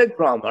 It had a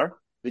grammar,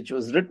 which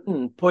was written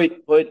in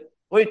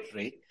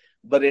poetry,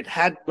 but it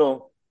had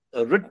no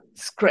written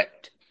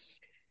script.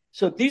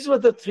 So these were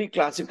the three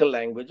classical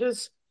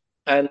languages.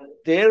 And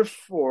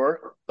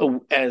therefore,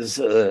 as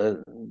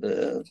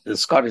the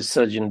Scottish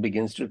surgeon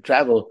begins to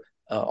travel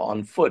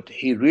on foot,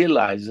 he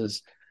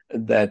realizes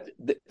that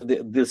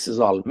this is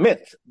all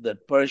myth,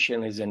 that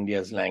Persian is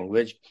India's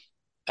language.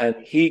 And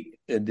he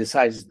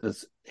decides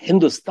that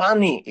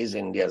Hindustani is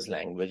India's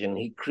language. And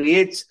he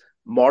creates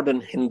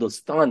modern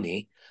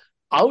Hindustani,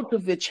 out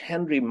of which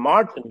Henry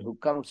Martyn, who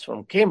comes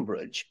from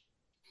Cambridge,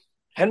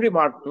 Henry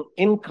Martyn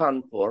in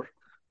Kanpur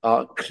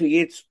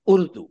creates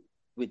Urdu,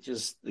 which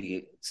is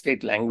the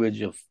state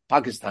language of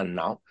Pakistan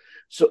now.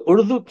 So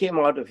Urdu came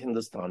out of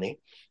Hindustani.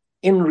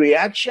 In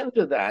reaction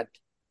to that,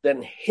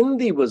 then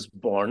Hindi was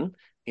born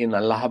in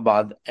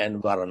Allahabad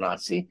and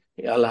Varanasi.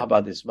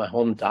 Allahabad is my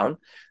hometown.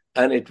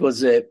 And it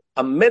was an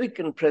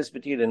American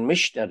Presbyterian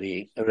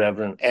missionary,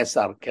 Reverend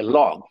S.R.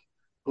 Kellogg,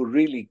 who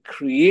really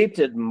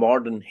created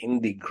modern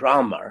Hindi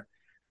grammar.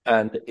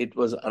 And it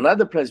was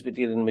another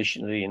Presbyterian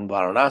missionary in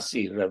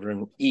Varanasi,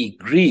 Reverend E.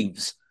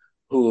 Greaves,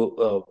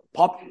 who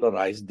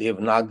popularized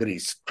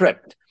Devanagari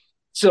script.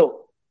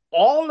 So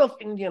all of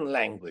Indian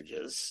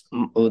languages,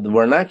 the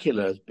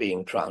vernaculars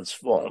being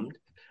transformed,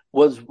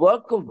 was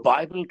work of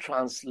Bible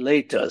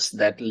translators.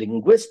 That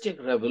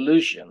linguistic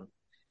revolution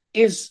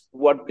is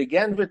what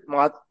began with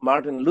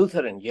Martin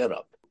Luther in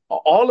Europe.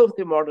 All of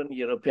the modern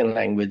European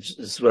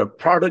languages were a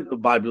product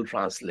of Bible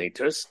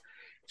translators.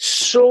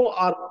 So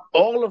are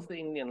all of the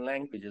Indian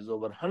languages.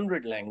 Over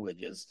 100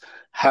 languages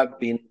have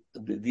been,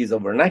 these are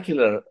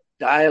vernacular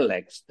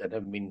dialects that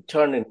have been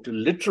turned into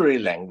literary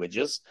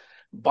languages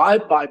by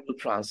Bible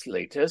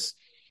translators.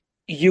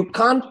 You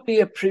can't be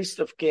a priest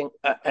of king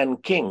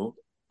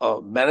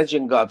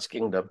managing God's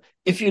kingdom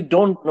if you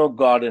don't know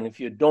God and if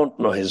you don't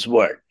know his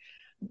word.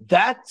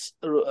 That's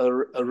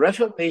a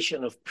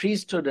reformation of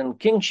priesthood and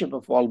kingship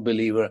of all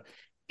believer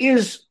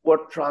is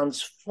what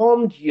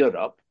transformed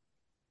Europe,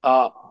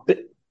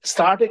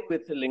 starting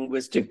with the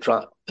linguistic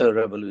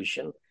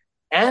revolution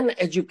and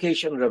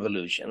education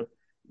revolution,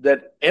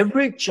 that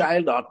every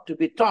child ought to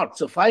be taught.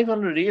 So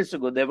 500 years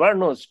ago, there were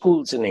no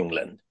schools in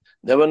England.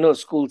 There were no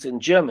schools in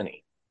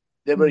Germany.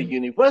 There were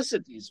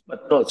universities,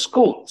 but no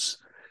schools.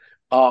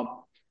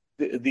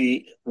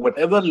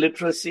 Whatever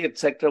literacy,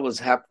 etc., was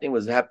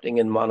happening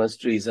in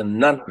monasteries and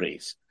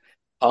nunneries.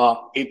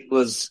 It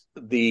was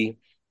the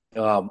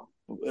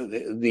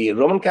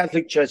Roman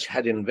Catholic Church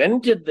had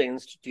invented the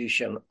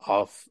institution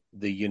of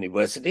the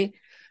university,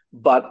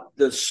 but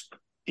the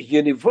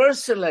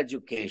universal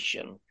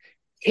education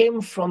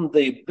came from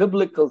the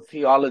biblical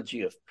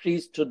theology of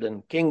priesthood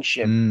and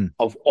kingship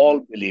of all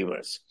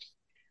believers.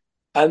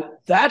 And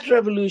that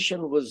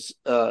revolution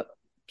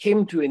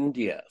came to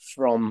India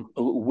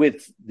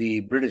with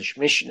the British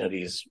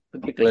missionaries,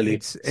 particularly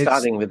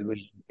starting with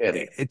William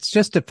Carey. It's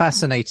just a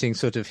fascinating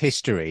sort of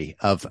history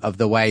of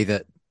the way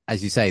that,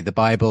 as you say, the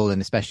Bible,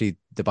 and especially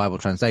the Bible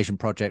Translation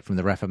Project from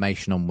the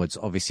Reformation onwards,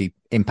 obviously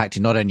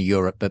impacted not only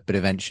Europe, but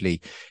eventually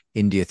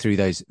India through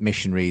those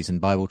missionaries and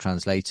Bible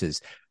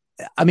translators.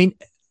 I mean,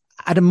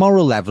 at a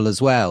moral level as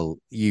well,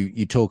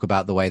 you talk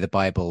about the way the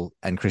Bible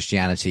and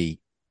Christianity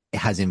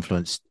has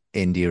influenced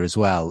India as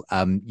well.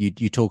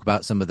 You talk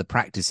about some of the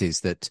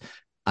practices that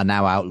are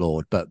now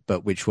outlawed,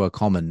 but which were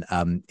common,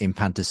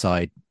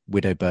 infanticide,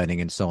 widow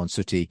burning, and so on,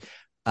 Suti.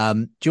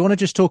 Do you want to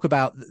just talk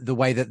about the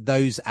way that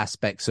those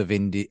aspects of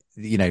India,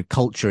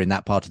 culture in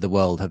that part of the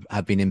world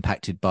have been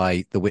impacted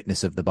by the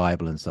witness of the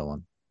Bible and so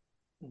on?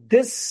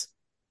 This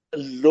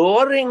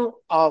lowering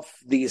of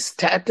the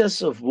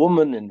status of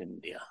women in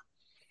India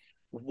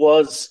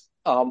was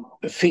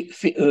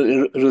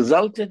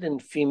resulted in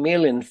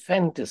female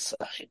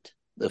infanticide.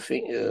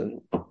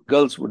 The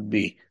girls would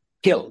be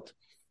killed.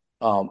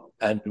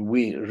 And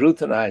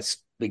Ruth and I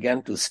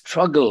began to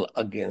struggle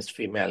against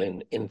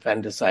female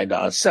infanticide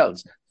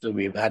ourselves. So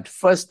we've had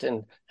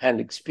first-hand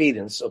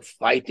experience of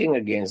fighting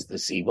against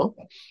this evil.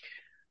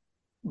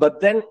 But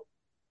then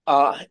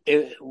a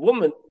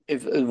woman,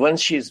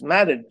 once she's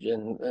married,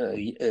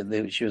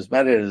 and she was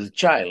married as a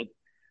child.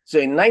 So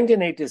in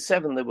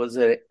 1987, there was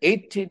an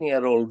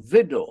 18-year-old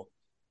widow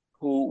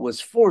who was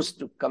forced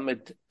to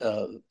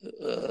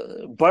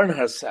burn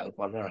herself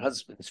on her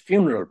husband's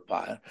funeral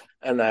pyre.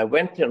 And I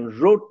went and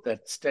wrote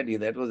that study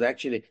that was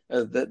actually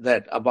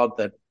about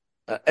that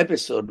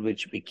episode,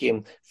 which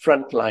became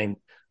Frontline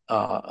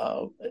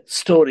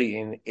story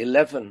in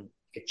a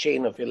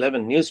chain of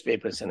 11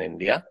 newspapers in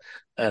India,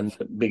 and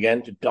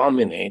began to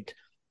dominate.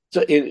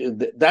 So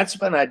that's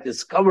when I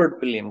discovered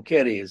William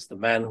Carey as the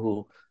man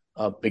who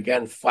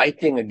began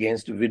fighting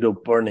against widow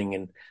burning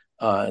in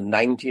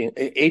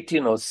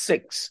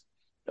 1806,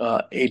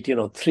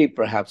 1803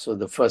 perhaps was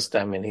the first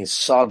time when he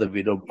saw the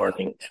widow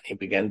burning, and he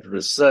began to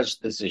research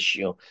this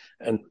issue,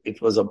 and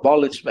it was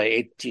abolished by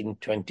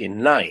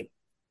 1829.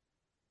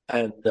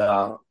 And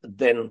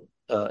then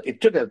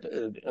it took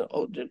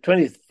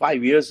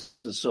 25 years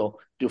or so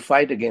to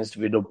fight against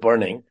widow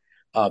burning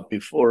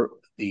before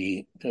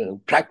the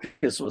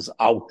practice was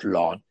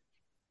outlawed.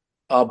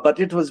 But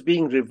it was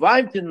being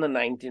revived in the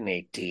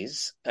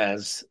 1980s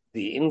as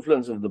the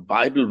influence of the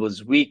Bible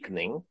was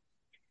weakening,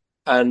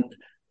 and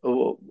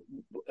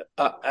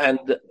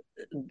and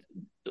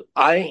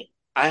I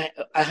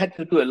had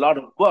to do a lot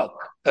of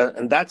work,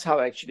 and that's how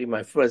actually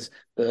my first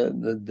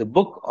the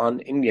book on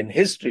Indian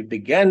history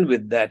began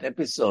with that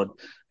episode.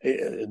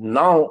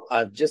 Now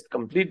I've just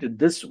completed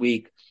this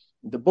week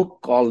the book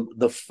called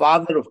The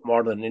Father of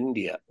Modern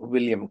India,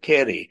 William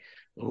Carey,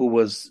 who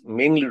was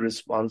mainly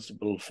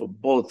responsible for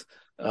both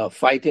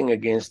fighting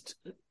against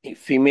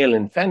female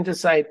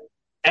infanticide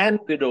and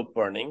widow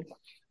burning.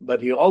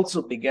 But he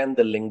also began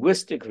the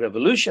linguistic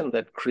revolution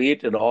that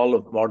created all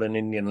of modern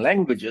Indian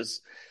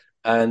languages.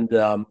 And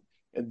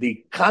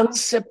the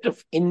concept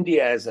of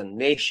India as a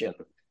nation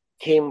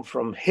came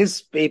from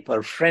his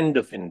paper, Friend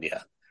of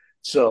India.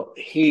 So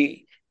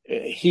he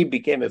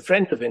became a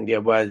friend of India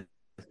while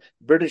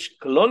British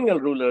colonial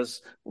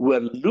rulers were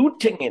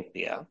looting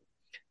India.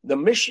 The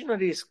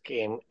missionaries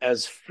came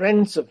as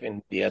friends of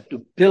India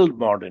to build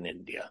modern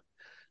India.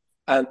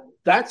 And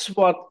that's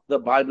what the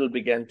Bible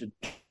began to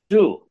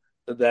do,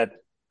 that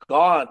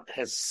God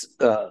has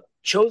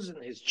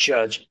chosen his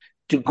church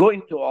to go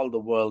into all the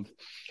world,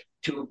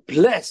 to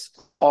bless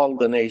all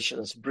the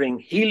nations, bring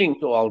healing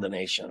to all the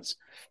nations.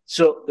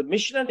 So the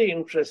missionary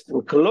interest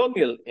and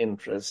colonial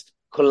interest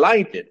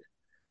collided.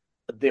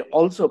 They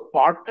also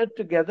partnered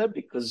together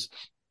because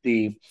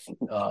the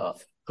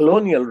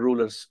colonial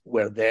rulers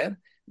were there,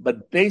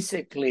 but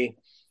basically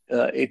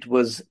it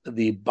was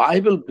the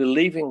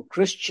Bible-believing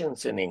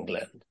Christians in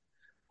England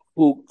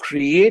who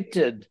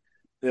created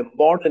the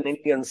modern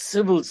Indian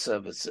civil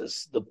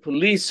services, the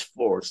police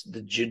force,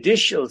 the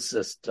judicial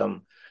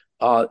system,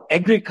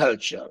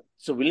 agriculture.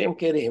 So William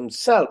Carey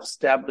himself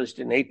established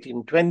in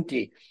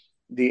 1820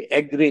 the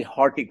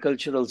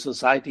Agri-Horticultural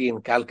Society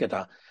in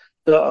Calcutta.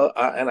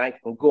 And I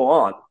can go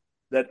on,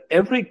 that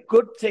every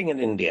good thing in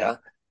India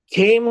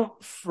came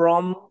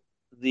from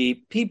the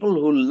people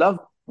who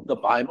loved the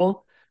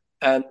Bible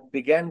and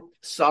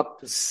sought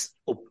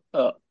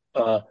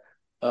to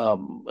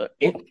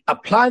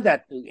apply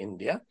that to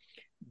India.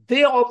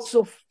 They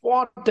also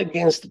fought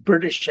against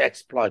British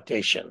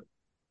exploitation.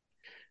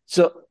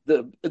 So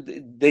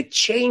they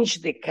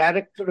changed the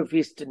character of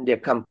East India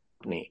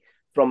Company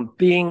from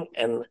being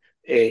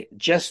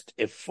just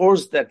a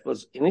force that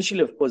was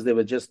initially, of course, they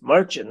were just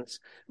merchants,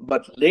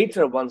 but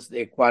later, once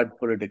they acquired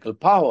political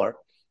power,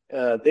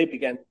 they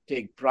began to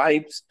take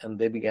bribes and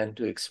they began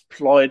to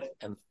exploit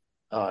and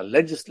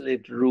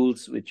legislate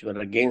rules which were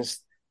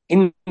against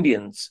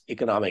Indians'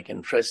 economic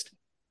interest.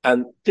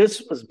 And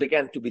this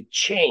began to be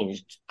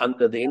changed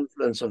under the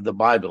influence of the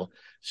Bible.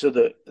 So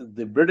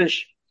the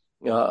British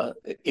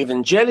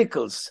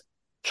evangelicals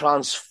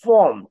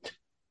transformed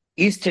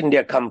East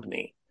India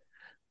Company,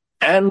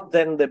 and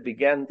then they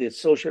began the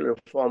social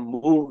reform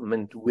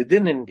movement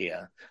within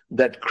India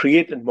that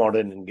created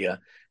modern India.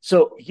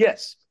 So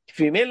yes,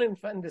 female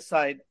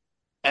infanticide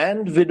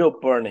and widow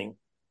burning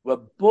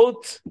were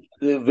both,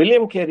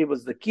 William Carey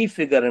was the key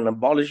figure in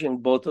abolishing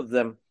both of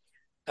them.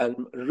 And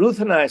Ruth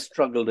and I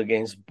struggled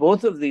against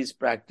both of these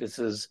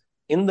practices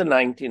in the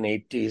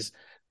 1980s.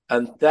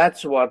 And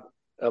that's what,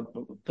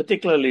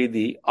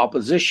 particularly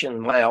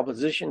my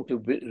opposition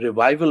to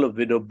revival of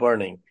widow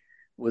burning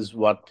was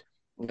what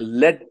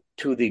led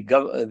to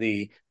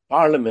the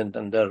parliament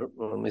under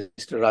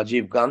Mr.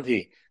 Rajiv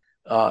Gandhi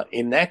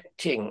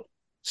enacting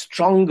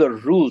stronger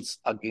rules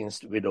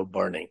against widow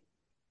burning.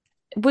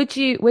 Would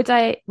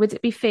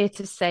it be fair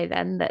to say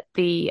then that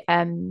the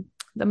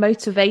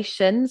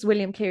motivations,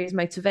 William Carey's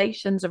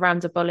motivations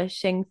around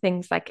abolishing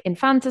things like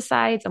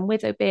infanticide and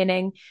widow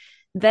burning,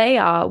 they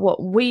are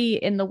what we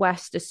in the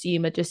West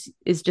assume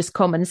is just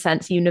common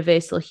sense,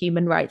 universal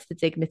human rights, the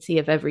dignity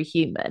of every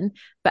human.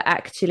 But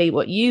actually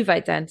what you've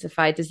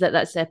identified is that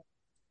that's a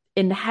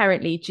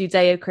inherently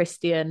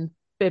Judeo-Christian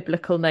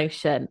biblical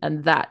notion,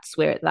 and that's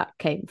where that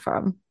came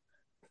from.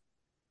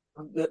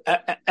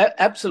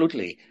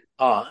 Absolutely.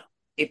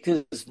 It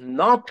is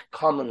not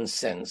common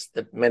sense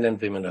that men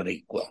and women are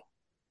equal.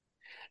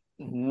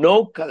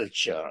 No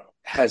culture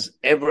has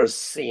ever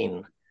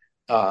seen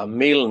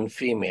male and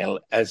female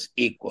as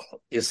equal.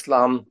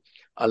 Islam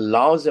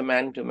allows a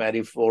man to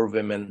marry 4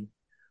 women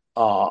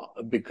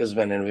because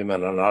men and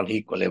women are not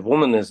equal. A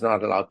woman is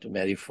not allowed to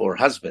marry 4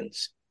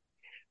 husbands.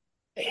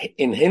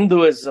 In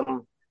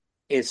Hinduism,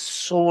 a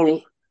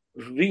soul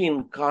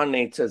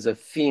reincarnates as a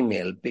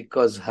female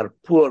because her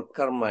poor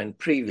karma in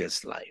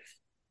previous life.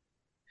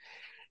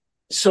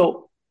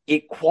 So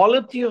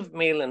equality of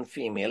male and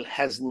female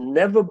has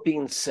never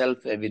been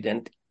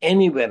self-evident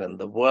anywhere in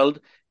the world.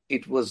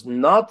 It was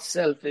not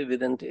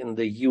self-evident in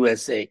the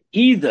USA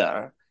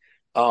either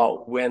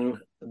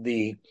when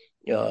the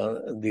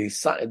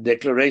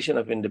Declaration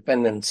of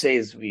Independence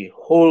says we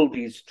hold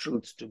these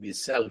truths to be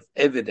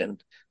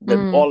self-evident,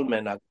 that all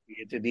men are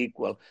created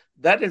equal.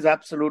 That is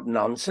absolute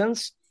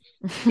nonsense,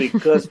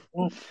 because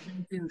in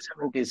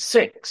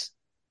 1976,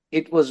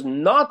 it was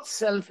not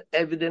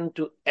self-evident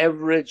to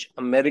average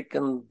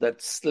American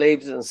that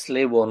slaves and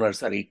slave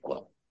owners are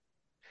equal.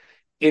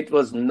 It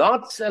was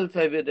not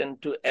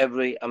self-evident to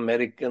every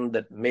American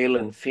that male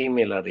and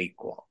female are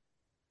equal.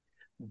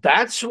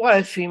 That's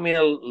why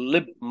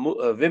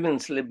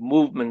women's lib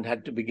movement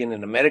had to begin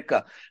in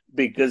America,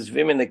 because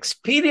women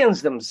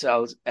experience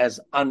themselves as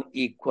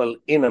unequal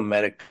in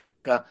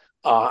America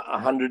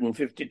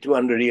 150,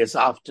 200 years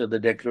after the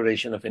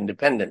Declaration of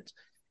Independence.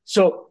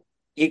 So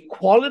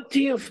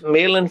equality of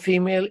male and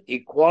female,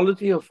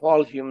 equality of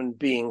all human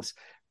beings,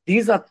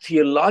 these are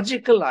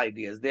theological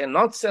ideas. They are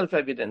not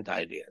self-evident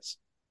ideas.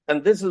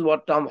 And this is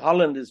what Tom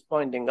Holland is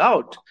pointing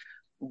out,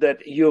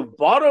 that you've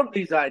borrowed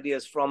these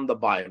ideas from the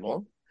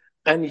Bible,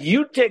 and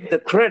you take the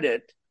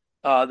credit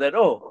that,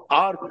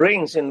 our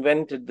brains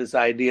invented this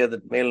idea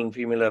that male and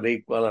female are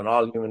equal and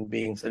all human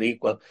beings are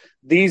equal.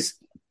 These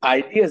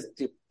ideas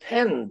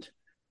depend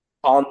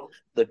on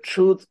the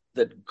truth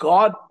that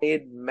God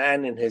made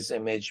man in his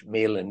image,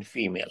 male and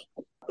female.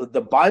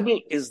 The Bible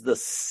is the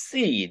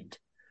seed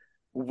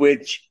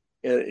which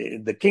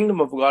the kingdom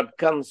of God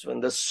comes when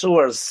the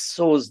sower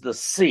sows the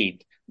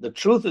seed. The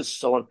truth is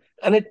sown,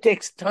 and it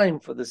takes time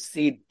for the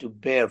seed to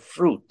bear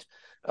fruit.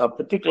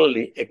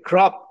 Particularly, a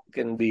crop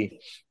can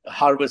be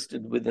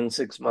harvested within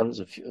 6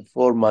 months or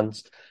 4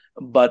 months.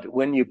 But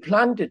when you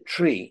plant a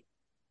tree,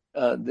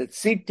 the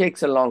seed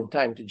takes a long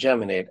time to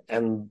germinate,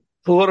 and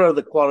poorer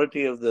the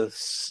quality of the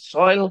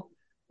soil,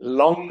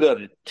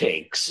 longer it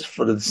takes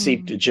for the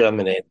seed to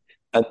germinate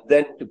and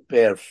then to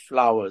bear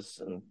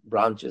flowers and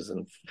branches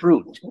and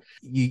fruit.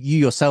 You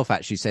yourself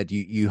actually said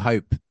you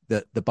hope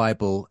that the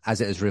Bible,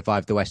 as it has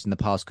revived the West in the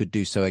past, could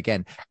do so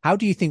again. How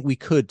do you think we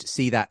could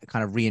see that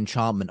kind of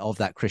re-enchantment of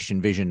that Christian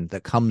vision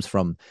that comes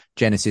from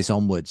Genesis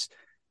onwards,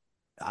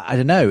 I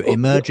don't know,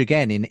 emerge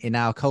again in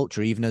our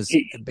culture, even as,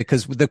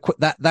 because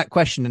that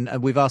question,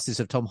 and we've asked this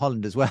of Tom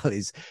Holland as well,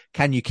 is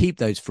can you keep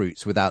those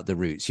fruits without the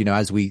roots? You know,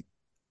 as we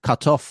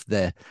cut off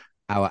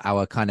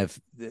our kind of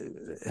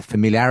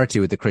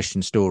familiarity with the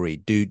Christian story,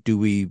 do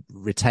we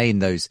retain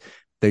those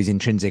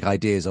intrinsic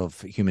ideas of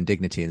human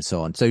dignity and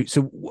so on? So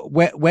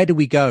where do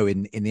we go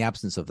in the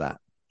absence of that?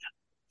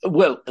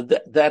 Well,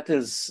 that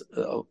is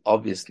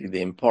obviously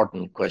the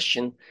important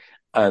question.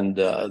 And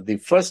the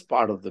first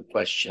part of the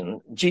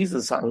question,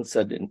 Jesus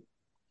answered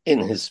in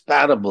his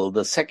parable,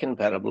 the second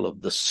parable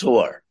of the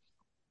sower,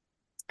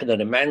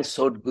 that a man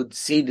sowed good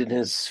seed in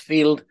his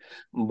field,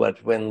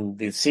 but when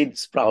the seed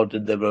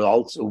sprouted, there were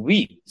also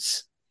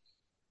weeds.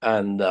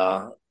 And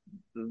how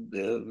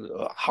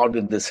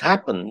did this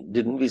happen?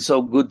 Didn't we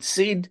sow good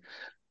seed?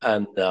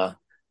 And the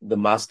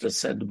master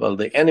said, well,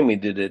 the enemy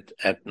did it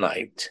at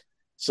night.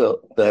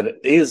 So there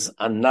is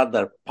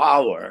another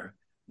power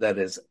that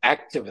is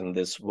active in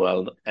this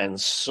world and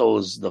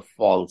sows the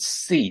false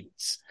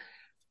seeds.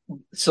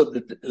 So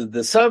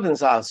the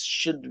servants asked,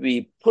 should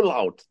we pull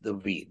out the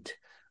weed?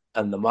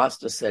 And the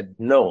master said,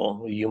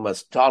 no, you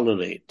must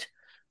tolerate.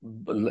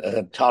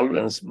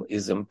 Tolerance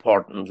is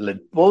important.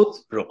 Let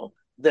both grow.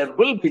 There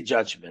will be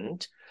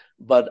judgment,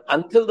 but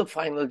until the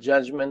final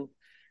judgment,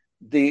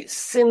 the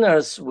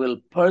sinners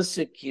will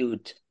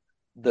persecute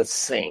the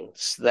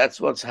saints. That's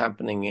what's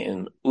happening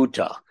in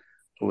Utah,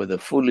 where the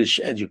foolish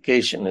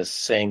education is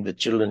saying the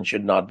children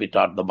should not be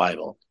taught the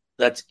Bible.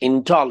 That's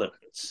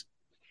intolerance.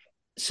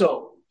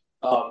 So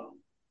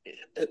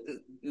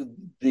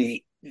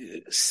the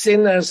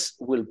sinners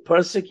will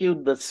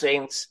persecute the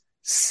saints.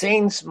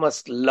 Saints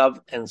must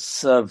love and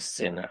serve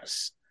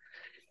sinners.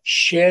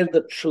 Share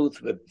the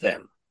truth with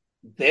them.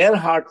 Their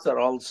hearts are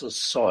also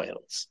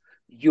soils.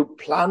 You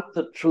plant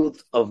the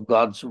truth of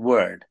God's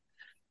word,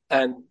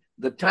 and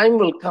the time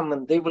will come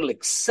and they will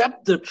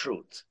accept the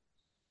truth.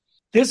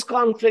 This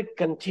conflict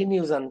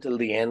continues until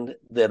the end.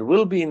 There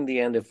will be in the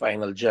end a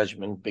final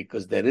judgment,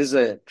 because there is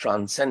a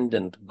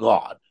transcendent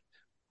God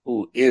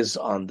who is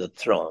on the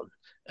throne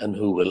and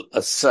who will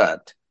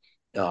assert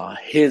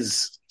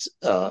his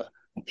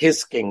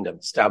kingdom,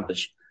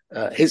 establish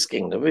his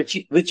kingdom,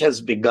 which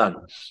has begun.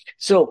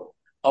 So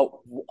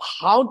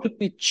how do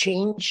we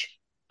change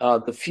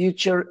the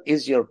future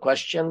is your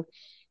question.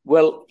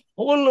 Well,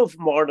 whole of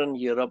modern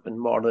Europe and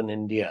modern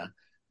India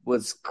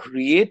was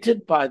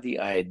created by the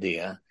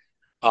idea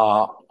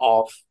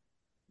of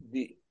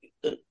the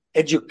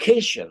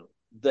education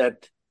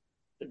that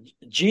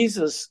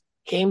Jesus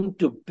came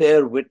to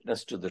bear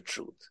witness to the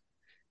truth.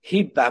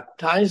 He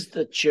baptized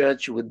the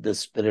church with the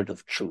Spirit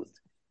of truth.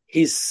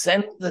 He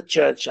sent the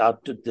church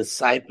out to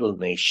disciple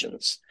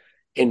nations.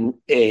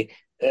 A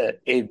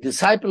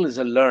disciple is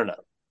a learner.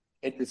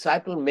 A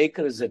disciple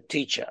maker is a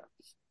teacher.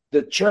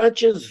 The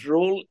church's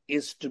role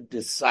is to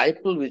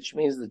disciple, which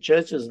means the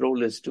church's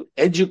role is to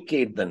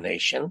educate the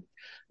nation.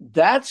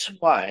 That's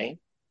why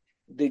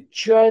the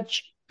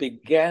church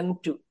began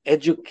to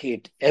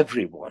educate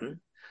everyone.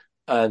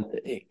 And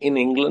in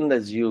England,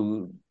 as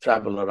you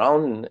travel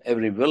around in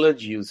every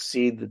village, you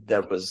see that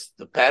there was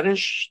the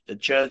parish, the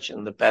church,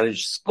 and the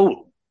parish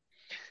school,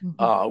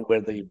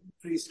 where the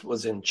priest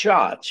was in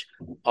charge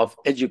of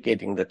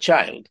educating the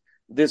child.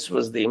 This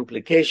was the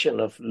implication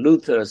of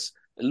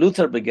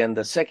Luther began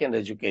the second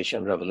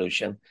education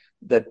revolution,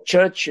 that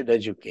church should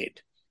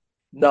educate.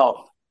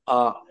 Now,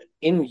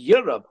 in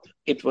Europe,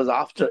 it was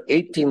after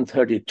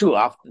 1832,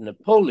 after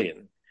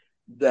Napoleon,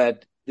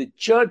 that the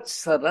church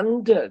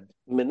surrendered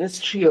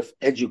Ministry of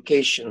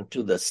Education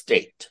to the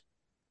state.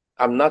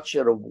 I'm not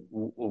sure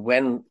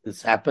when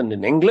this happened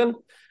in England,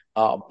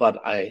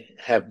 but I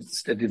have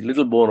studied a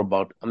little more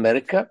about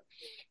America.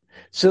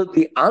 So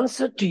the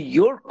answer to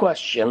your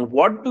question,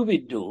 what do we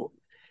do?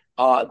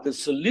 The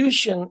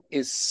solution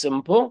is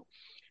simple,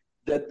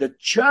 that the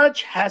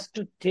church has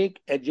to take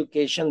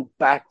education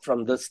back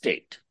from the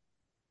state.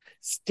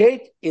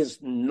 State is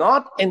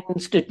not an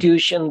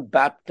institution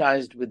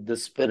baptized with the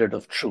Spirit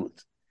of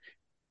truth.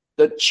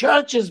 The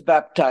church is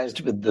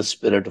baptized with the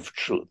Spirit of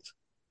truth.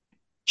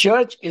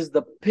 Church is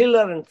the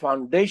pillar and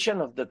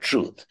foundation of the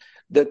truth.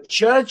 The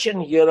church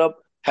in Europe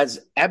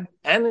and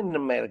in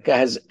America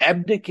has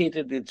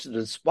abdicated its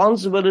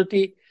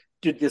responsibility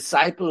to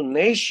disciple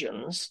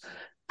nations,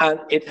 and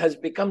it has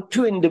become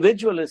too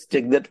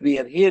individualistic that we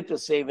are here to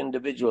save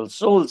individual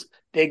souls,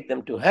 take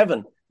them to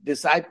heaven.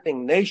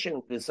 Discipling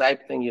nation,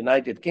 discipling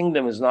United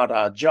Kingdom is not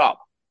our job.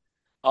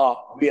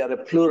 We are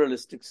a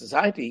pluralistic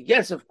society.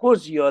 Yes, of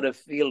course, you are a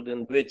field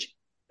in which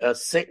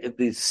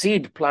the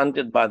seed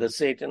planted by the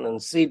Satan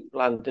and seed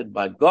planted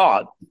by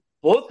God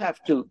both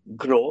have to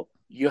grow.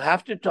 You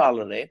have to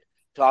tolerate.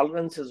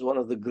 Tolerance is one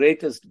of the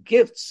greatest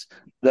gifts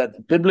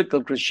that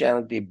biblical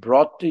Christianity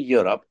brought to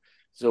Europe.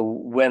 So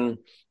when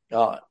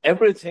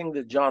everything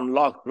that John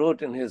Locke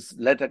wrote in his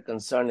letter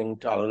concerning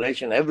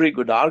toleration, every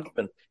good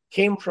argument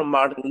came from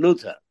Martin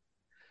Luther.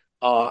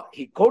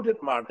 He quoted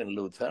Martin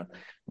Luther,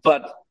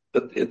 but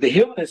the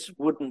humanists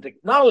wouldn't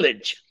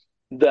acknowledge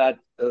that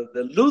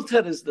the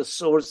Luther is the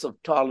source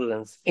of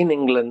tolerance in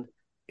England,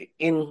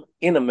 in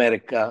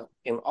America,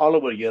 in all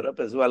over Europe,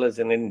 as well as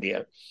in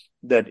India,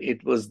 that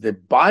it was the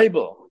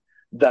Bible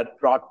that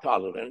brought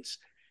tolerance.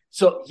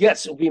 So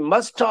yes, we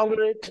must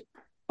tolerate,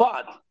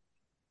 but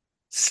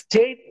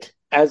state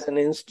as an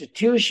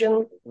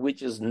institution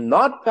which is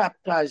not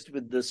baptized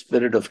with the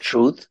Spirit of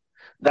truth,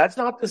 that's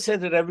not to say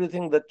that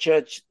everything the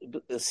church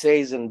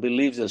says and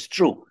believes is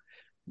true,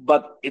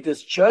 but it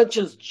is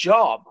church's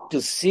job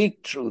to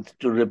seek truth,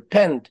 to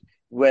repent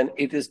when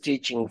it is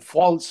teaching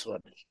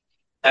falsehood,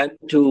 and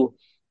to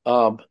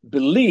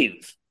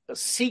believe,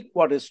 seek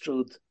what is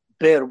truth,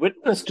 bear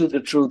witness to the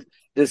truth.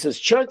 This is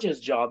church's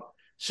job.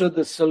 So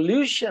the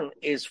solution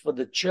is for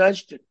the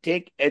church to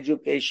take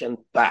education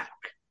back.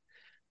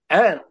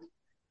 And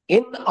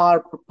in our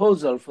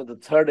proposal for the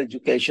third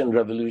education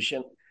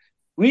revolution,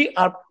 we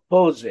are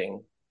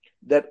proposing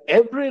that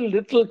every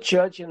little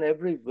church in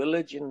every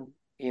village in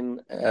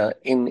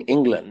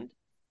England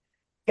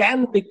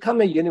can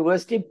become a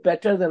university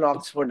better than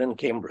Oxford and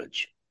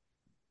Cambridge.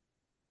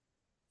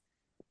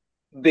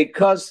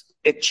 Because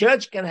a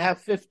church can have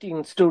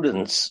 15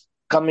 students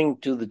coming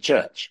to the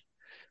church,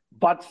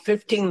 but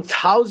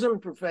 15,000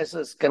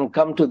 professors can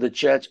come to the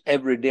church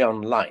every day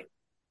online.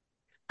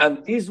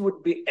 And these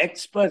would be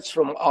experts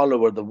from all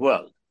over the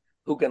world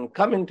who can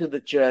come into the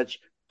church,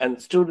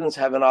 and students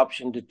have an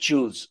option to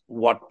choose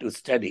what to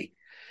study.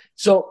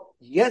 So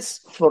yes,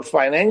 for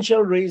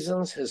financial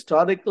reasons,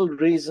 historical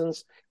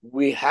reasons,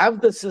 we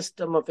have the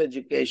system of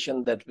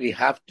education that we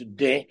have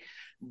today.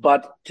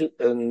 But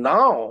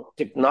now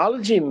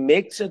technology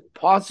makes it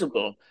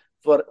possible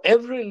for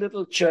every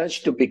little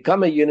church to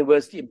become a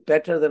university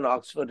better than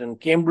Oxford and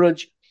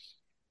Cambridge.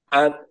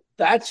 And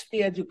that's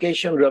the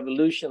education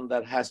revolution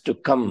that has to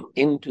come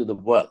into the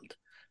world.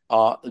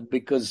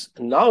 Because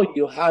now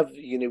you have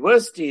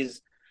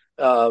universities,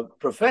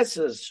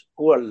 professors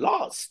who are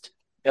lost,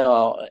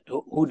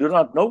 who do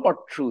not know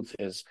what truth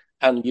is.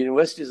 And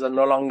universities are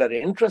no longer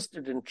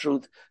interested in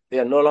truth. They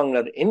are no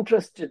longer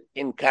interested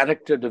in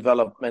character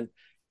development.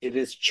 It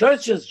is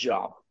church's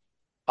job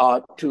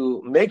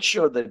to make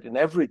sure that in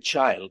every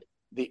child,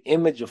 the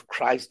image of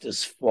Christ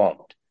is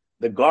formed.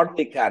 The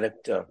godly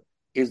character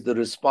is the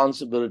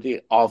responsibility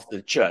of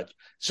the church.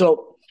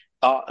 So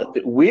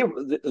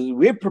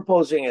we're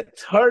proposing a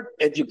third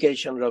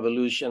education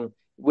revolution,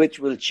 which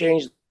will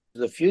change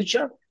the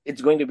future.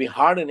 It's going to be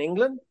hard in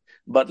England,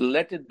 but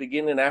let it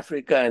begin in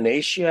Africa and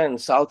Asia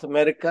and South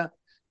America.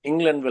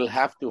 England will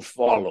have to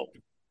follow.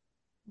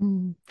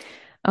 Mm.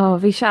 Oh,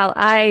 Vishal,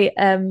 I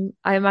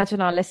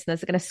imagine our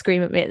listeners are going to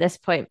scream at me at this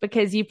point,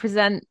 because you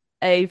present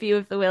a view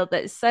of the world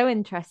that's so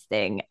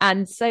interesting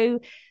and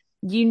so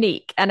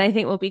unique, and I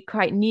think will be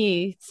quite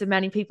new to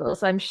many people.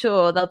 So I'm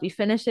sure they'll be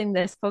finishing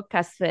this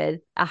podcast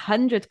with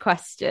 100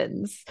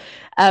 questions.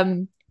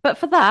 But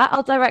for that,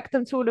 I'll direct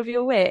them to all of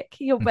your work,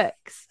 your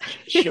books.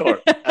 Sure.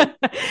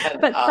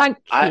 But thank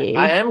you.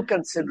 I am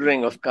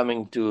considering of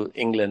coming to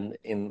England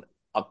in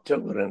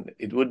October, and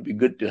it would be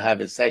good to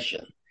have a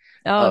session.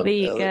 Oh, there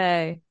you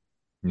go.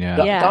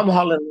 Yeah. Tom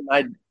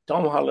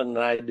Holland and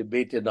I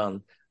debated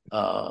on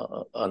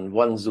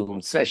one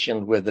Zoom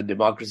session where the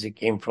democracy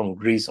came from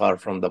Greece or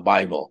from the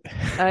Bible.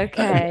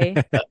 Okay.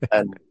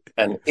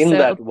 And in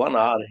that 1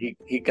 hour,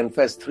 he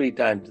confessed 3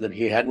 times that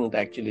he hadn't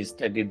actually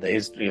studied the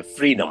history of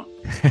freedom.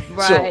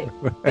 Right.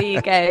 There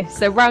you go.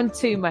 So round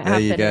 2 might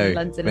happen in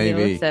London in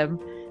the autumn.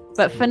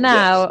 But for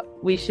now,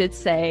 we should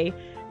say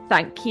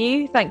thank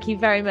you. Thank you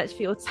very much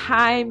for your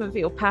time and for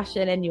your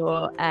passion and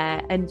your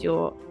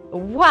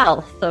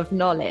wealth of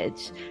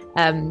knowledge.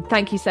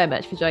 Thank you so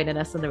much for joining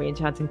us on the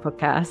Re-enchanting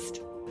podcast.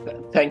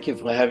 Thank you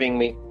for having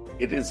me.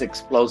 It is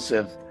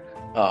explosive,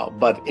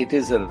 but it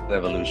is a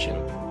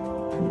revolution.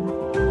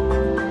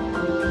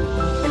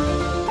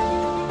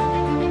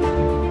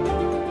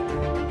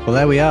 Well,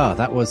 there we are.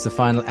 That was the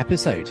final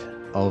episode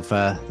of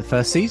the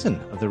first season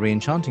of the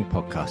Re-enchanting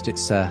podcast.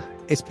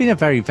 It's been a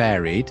very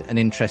varied and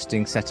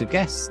interesting set of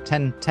guests.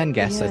 10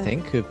 guests, I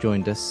think, who have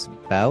joined us,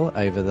 Belle,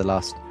 over the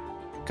last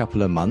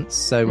couple of months.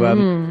 So,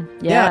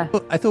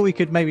 I thought we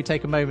could maybe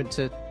take a moment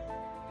to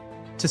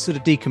sort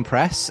of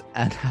decompress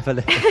and have a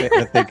little bit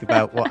of a think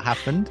about what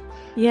happened.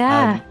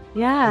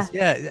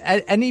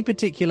 Any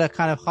particular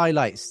kind of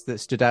highlights that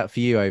stood out for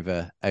you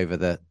over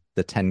the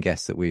 10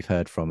 guests that we've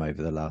heard from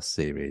over the last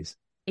series?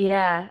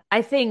 Yeah,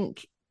 I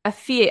think a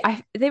few.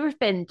 There have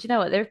been, do you know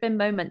what? There have been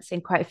moments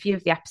in quite a few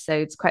of the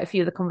episodes, quite a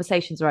few of the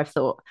conversations where I've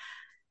thought,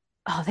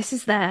 oh, this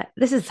is the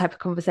type of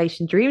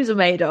conversation dreams are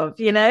made of,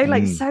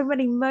 like so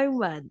many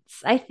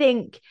moments. I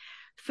think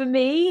for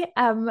me,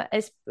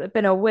 it's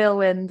been a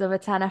whirlwind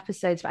of 10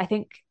 episodes, but I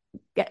think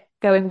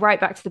going right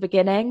back to the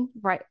beginning,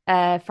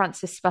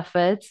 Francis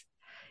Spufford,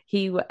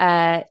 he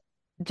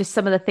just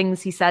some of the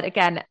things he said.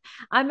 Again,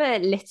 I'm a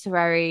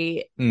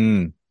literary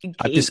geek.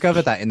 I've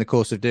discovered that in the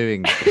course of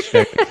doing this show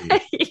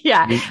with you.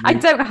 I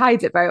don't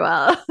hide it very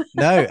well.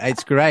 No,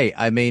 it's great.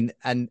 I mean,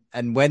 and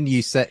when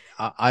you said,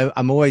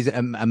 I'm always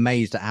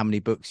amazed at how many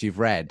books you've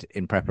read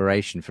in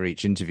preparation for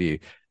each interview.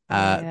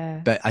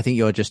 But I think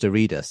you're just a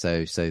reader,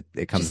 so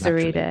it comes just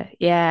naturally. A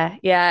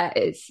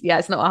reader.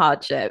 It's not a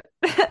hardship.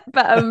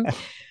 But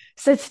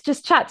so to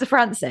just chat to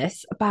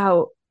Francis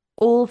about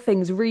all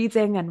things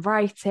reading and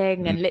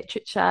writing and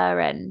literature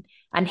and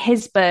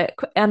his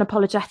book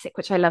Unapologetic,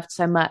 which I loved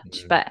so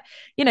much. But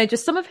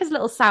just some of his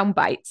little sound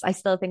bites I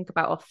still think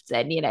about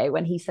often.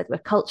 When he said we're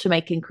culture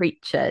making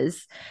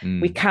creatures,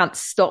 we can't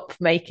stop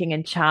making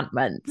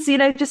enchantments.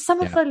 Just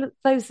some of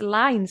those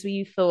lines where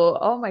you thought,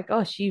 oh my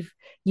gosh, you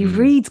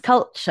read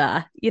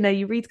culture.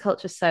 You read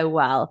culture so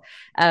well.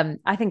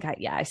 I think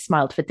I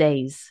smiled for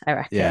days, I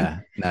reckon. Yeah,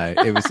 no,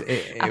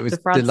 it was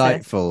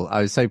delightful.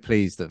 I was so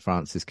pleased that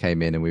Francis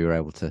came in and we were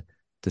able to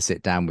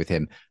sit down with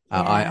him.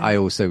 I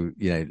also,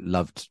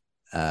 loved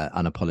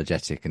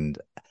Unapologetic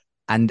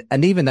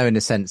and even though in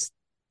a sense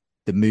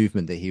the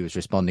movement that he was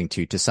responding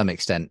to some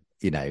extent,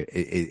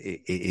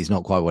 it is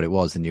not quite what it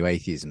was, the New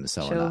Atheism and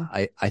so on.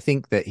 I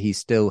think that he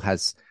still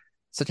has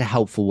such a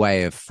helpful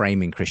way of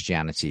framing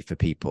Christianity for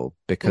people,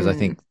 because I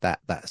think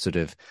that sort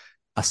of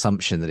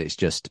assumption that it's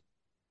just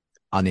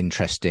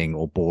uninteresting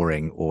or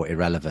boring or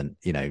irrelevant,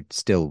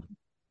 still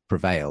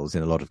prevails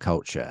in a lot of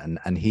culture.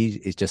 And he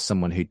is just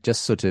someone who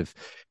just sort of,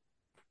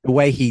 the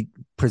way he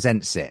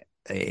presents it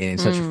in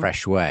such a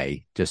fresh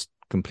way just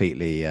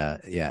completely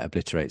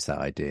obliterates that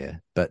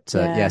idea. But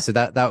so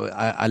that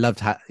I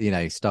loved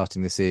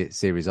starting the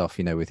series off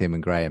with him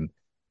and Graham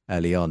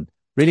early on.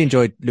 Really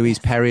enjoyed Louise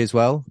Perry as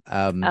well.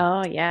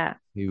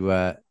 Who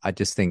I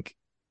just think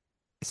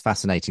is a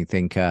fascinating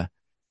thinker,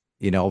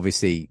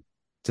 obviously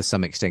to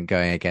some extent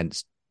going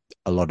against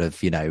a lot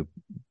of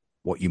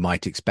what you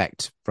might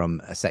expect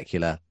from a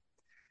secular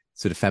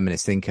sort of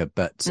feminist thinker,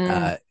 but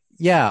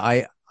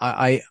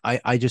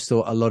I just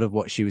thought a lot of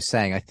what she was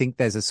saying, I think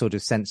there's a sort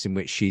of sense in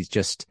which she's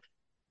just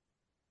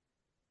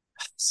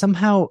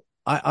somehow,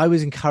 I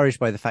was encouraged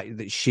by the fact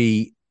that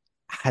she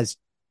has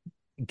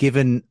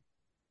given,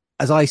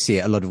 as I see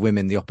it, a lot of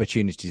women the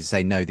opportunity to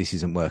say, no, this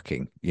isn't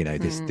working.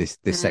 This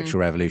sexual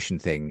revolution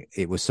thing,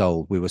 we were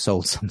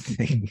sold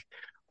something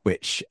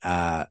which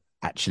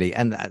actually,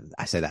 and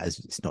I say that as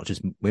it's not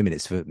just women,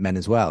 it's for men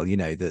as well,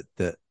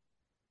 that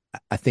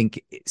I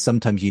think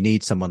sometimes you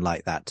need someone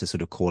like that to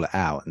sort of call it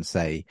out and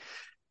say,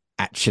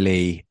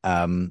 actually,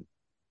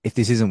 if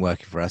this isn't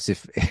working for us,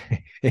 if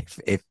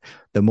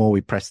the more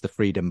we press the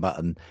freedom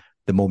button,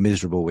 the more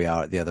miserable we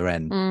are at the other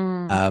end,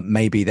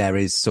 maybe there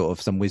is sort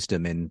of some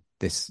wisdom in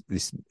this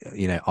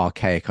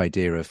archaic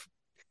idea of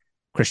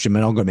Christian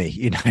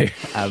monogamy,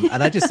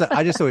 and I just thought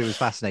it was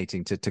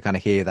fascinating to kind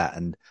of hear that.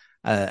 And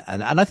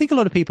I think a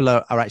lot of people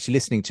are actually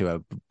listening to her,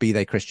 be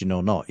they Christian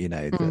or not,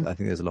 I think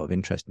there's a lot of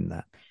interest in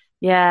that.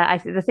 Yeah,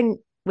 the thing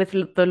with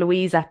the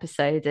Louise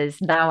episode is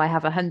now I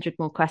have 100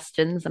 more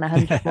questions and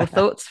 100 more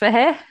thoughts for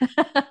her.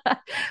 But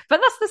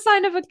that's the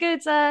sign of a good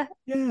good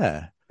conversation.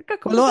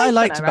 Well, what I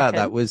liked about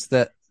that was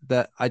that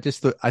I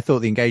thought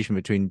the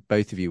engagement between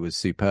both of you was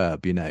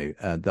superb.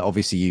 That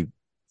obviously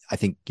I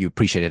think you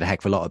appreciated a heck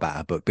of a lot about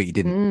her book, but you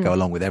didn't go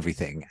along with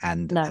everything,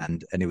 and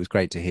it was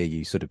great to hear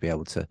you sort of be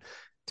able to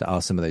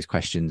ask some of those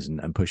questions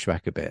and push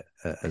back a bit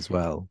as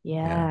well.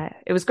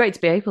 It was great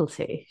to be able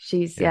to.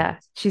 She's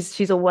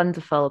a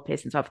wonderful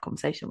person to have a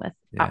conversation with.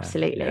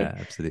 Absolutely.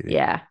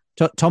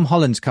 Tom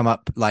Holland's come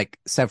up like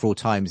several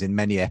times in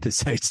many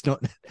episodes,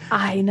 not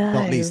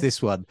least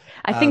this one.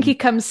 I think he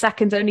comes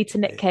second only to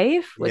Nick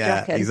Cave.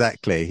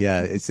 Exactly.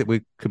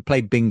 We could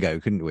play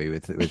bingo, couldn't we,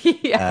 with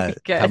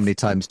how many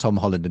times Tom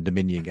Holland and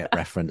Dominion get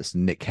referenced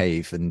and Nick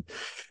Cave and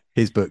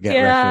his book get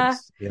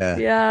referenced.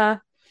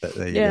 But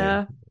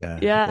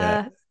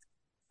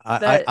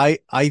But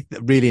I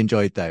really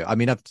enjoyed, though. I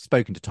mean, I've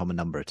spoken to Tom a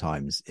number of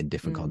times in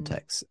different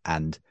contexts,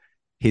 and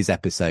his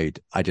episode,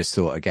 I just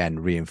thought again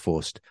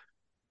reinforced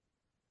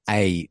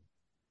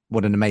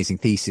what an amazing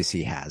thesis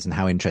he has and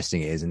how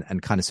interesting it is,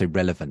 and kind of so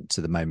relevant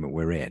to the moment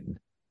we're in.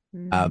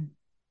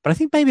 But I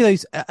think maybe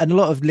and a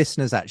lot of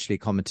listeners actually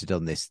commented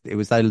on this. It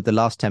was the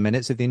last 10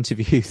 minutes of the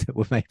interview that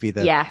were maybe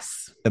the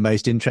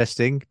most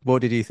interesting.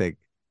 What did you think?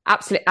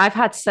 Absolutely. I've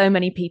had so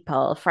many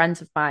people,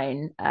 friends of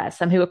mine,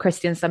 some who are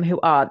Christian, some who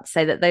aren't,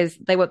 say that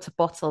they want to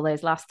bottle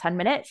those last 10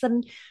 minutes.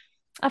 And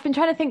I've been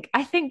trying to think,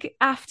 I think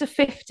after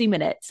 50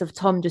 minutes of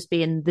Tom just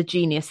being the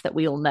genius that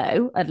we all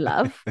know and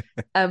love,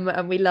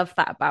 and we love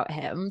that about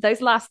him,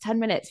 those last 10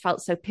 minutes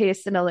felt so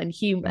personal and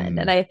human.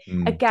 And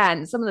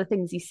again, some of the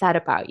things he said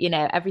about,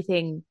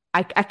 everything,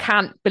 I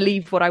can't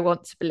believe what I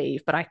want to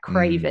believe, but I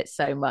crave it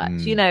so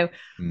much.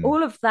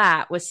 All of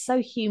that was so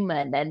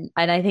human. And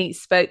I think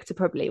spoke to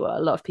probably what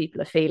a lot of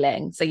people are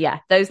feeling. So yeah,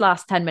 those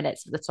last 10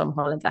 minutes of the Tom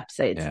Holland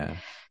episodes,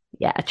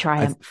 a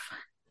triumph.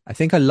 I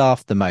think I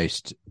laughed the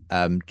most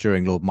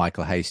during Lord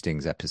Michael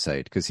Hastings'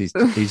 episode, because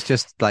he's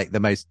just like the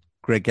most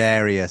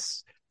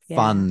gregarious,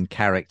 fun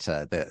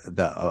character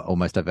that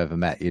almost I've ever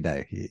met.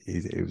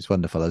 It was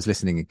wonderful. I was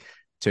listening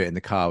to it in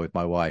the car with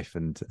my wife,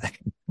 and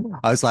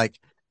I was like,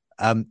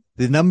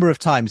 the number of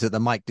times that the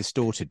mic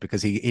distorted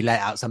because he let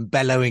out some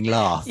bellowing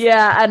laugh.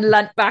 Yeah, and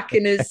leant back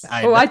in his.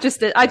 I just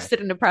did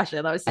an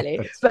impression. That was silly,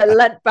 but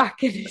leant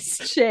back in his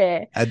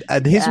chair.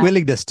 And his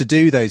willingness to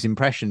do those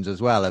impressions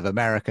as well of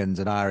Americans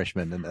and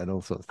Irishmen and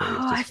all sorts of things.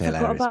 I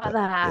forgot about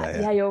that.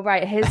 Yeah, you're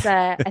right. His,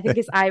 I think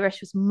his Irish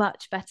was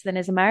much better than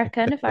his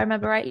American, if I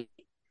remember right.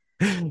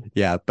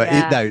 But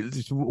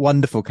it's a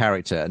wonderful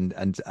character,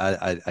 and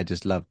I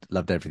just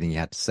loved everything he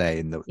had to say,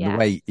 and the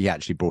way he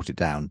actually brought it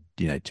down,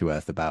 to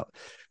earth, about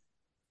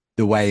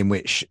the way in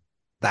which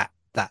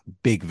that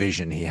big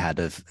vision he had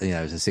of,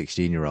 as a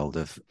 16-year-old,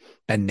 of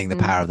bending the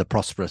power of the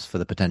prosperous for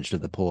the potential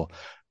of the poor.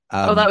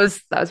 That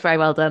was very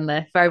well done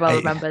there. Very well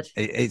remembered.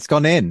 It's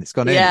gone in. It's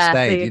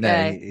stayed.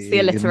 It's the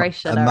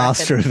alliteration. A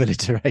master of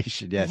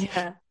alliteration. Yes.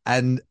 Yeah.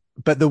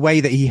 But the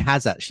way that he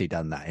has actually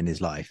done that in his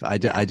life, I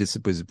just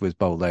was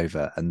bowled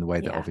over, and the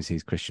way that obviously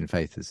his Christian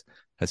faith has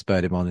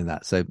spurred him on in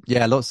that. So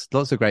lots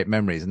of great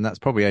memories, and that's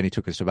probably only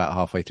took us to about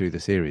halfway through the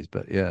series.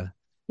 But yeah,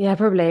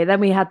 probably. Then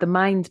we had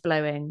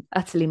the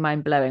utterly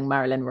mind-blowing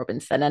Marilyn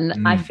Robinson,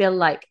 and I feel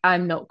like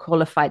I'm not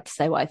qualified to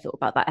say what I thought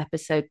about that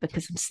episode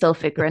because I'm still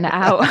figuring it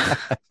out.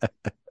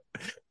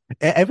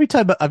 Every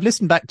time I've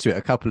listened back to it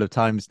a couple of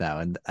times now,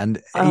 and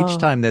each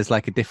time there's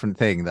like a different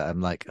thing that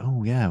I'm like,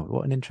 oh yeah,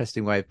 what an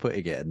interesting way of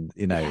putting it, and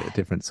a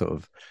different sort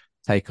of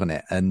take on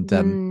it.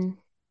 And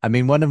I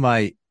mean, one of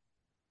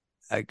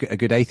a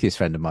good atheist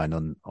friend of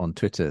mine on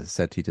Twitter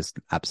said he just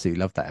absolutely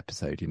loved that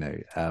episode,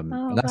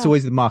 and that's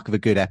always the mark of a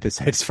good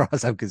episode as far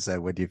as I'm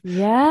concerned, when you're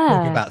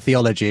talking about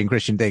theology and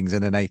Christian things,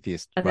 and an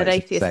atheist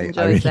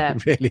enjoys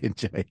it. Really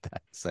enjoyed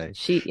that. So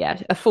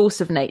a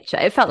force of nature.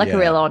 It felt like a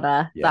real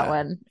honor. That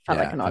one felt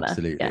like an honor.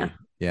 Absolutely.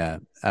 Yeah.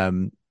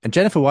 And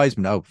Jennifer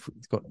Wiseman,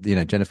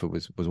 Jennifer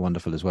was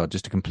wonderful as well.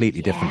 Just a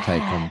completely different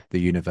take on the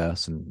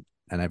universe and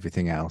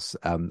everything else.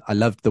 I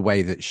loved the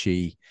way that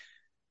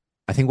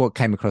I think what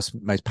came across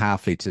most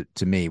powerfully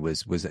to me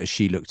was as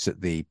she looked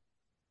at the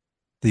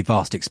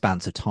vast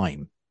expanse of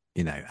time,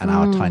 and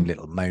our tiny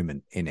little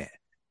moment in it,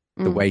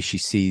 the way she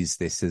sees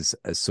this as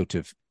sort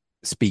of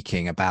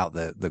speaking about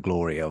the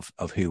glory of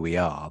who we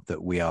are,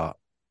 that we are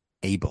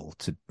able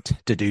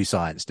to do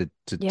science, to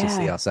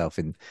see ourselves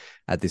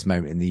at this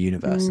moment in the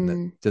universe. And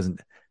that doesn't,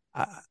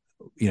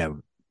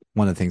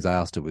 one of the things I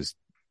asked her was,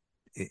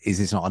 is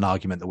this not an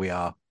argument that we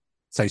are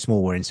so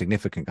small we're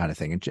insignificant, kind of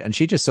thing? And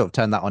she just sort of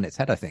turned that on its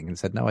head, I think, and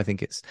said, no, I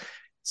think it's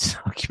an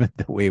argument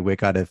that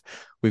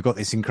we've got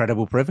this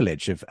incredible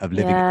privilege of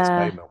living in this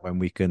moment when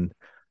we can,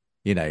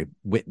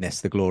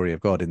 witness the glory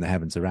of God in the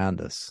heavens around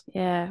us.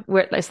 Yeah,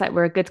 it's like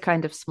we're a good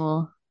kind of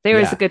small. There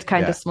is a good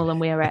kind of small, and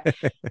we are it.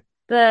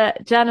 The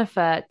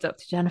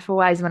Dr. Jennifer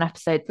Wiseman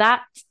episode,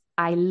 that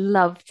I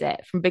loved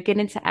it from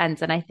beginning to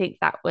end. And I think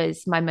that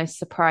was my most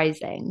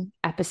surprising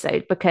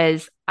episode,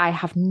 because I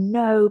have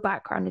no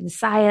background in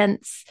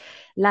science,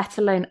 let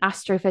alone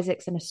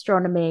astrophysics and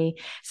astronomy.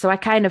 So I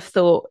kind of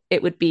thought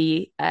it would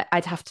be,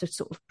 I'd have to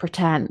sort of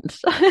pretend,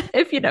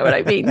 if you know what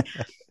I mean.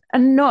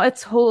 And not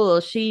at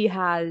all.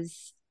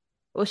 She's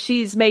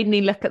made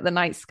me look at the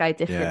night sky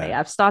differently. Yeah.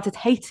 I've started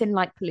hating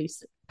light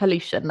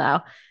pollution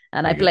now.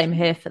 And I blame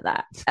her for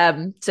that.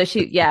 So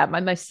my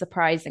most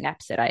surprising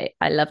episode.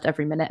 I loved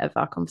every minute of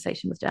our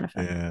conversation with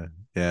Jennifer.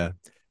 Yeah.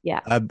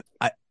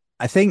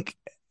 I think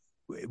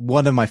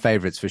one of my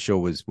favorites for sure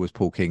was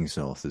Paul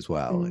Kingsnorth as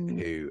well,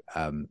 who,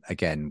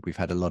 again, we've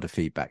had a lot of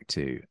feedback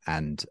to.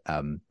 And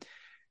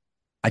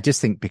I just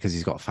think because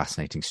he's got a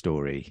fascinating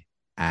story,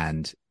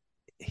 and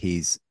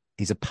he's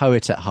a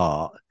poet at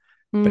heart,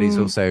 but he's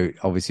also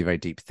obviously a very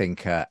deep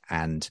thinker,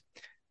 and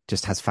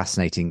just has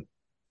fascinating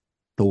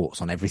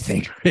thoughts on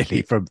everything,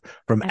 really, from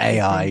everything.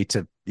 AI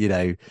to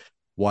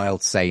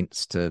wild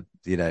saints to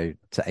to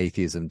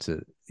atheism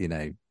to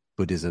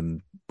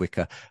Buddhism,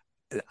 Wicca.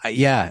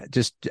 I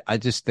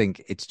just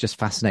think it's just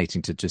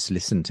fascinating to just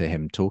listen to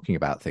him talking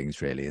about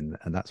things, really, and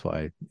that's what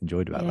I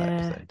enjoyed about that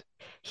episode.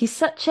 He's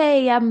such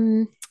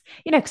a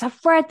because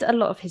I've read a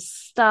lot of his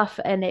stuff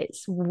and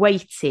it's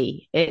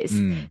weighty, it's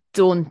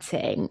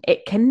daunting,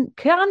 it can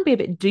be a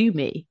bit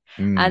doomy,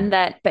 and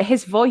but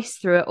his voice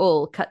through it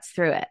all cuts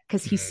through it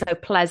because he's so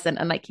pleasant,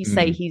 and like you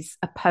say, he's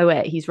a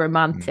poet, he's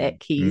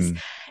romantic, he's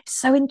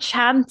so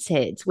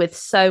enchanted with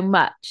so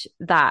much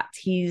that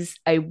he's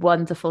a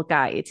wonderful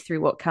guide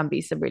through what can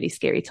be some really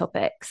scary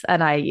topics,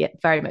 and I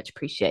very much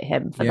appreciate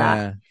him for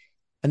that.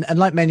 And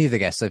like many of the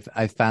guests,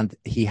 I've found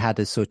he had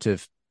a sort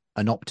of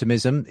an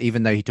optimism,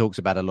 even though he talks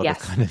about a lot of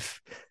kind of,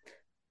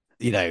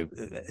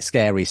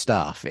 scary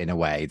stuff in a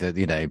way, that,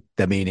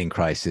 the meaning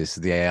crisis,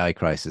 the AI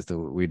crisis,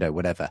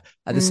 whatever.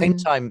 At the same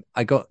time,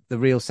 I got the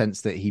real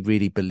sense that he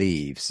really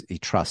believes, he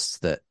trusts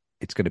that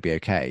it's going to be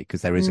okay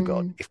because there is a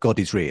God. If God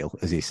is real,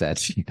 as he said,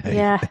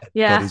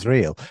 God is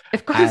real.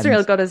 If God is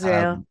real, God is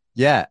real.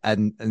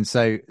 And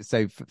so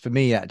for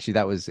me, actually,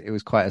 it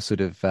was quite a sort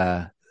of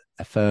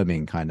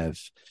affirming kind of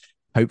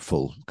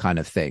hopeful kind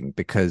of thing,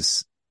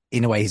 because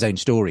in a way his own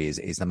story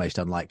is the most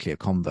unlikely of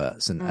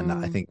converts, and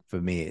I think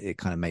for me it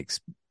kind of makes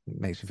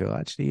me feel,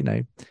 actually,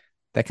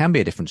 there can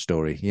be a different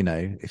story.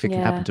 If it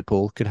can happen to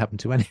Paul, it could happen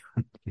to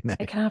anyone.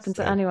 It can happen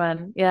to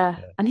anyone.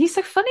 And he's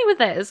so funny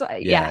with it as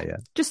well.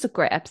 Just a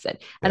great episode.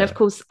 And of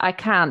course I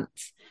can't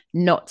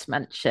not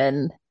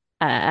mention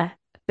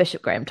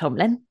Bishop Graham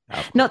Tomlin,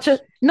 not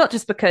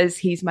just because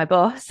he's my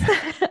boss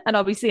and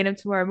I'll be seeing him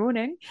tomorrow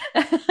morning,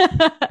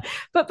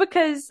 but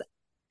because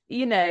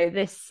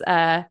this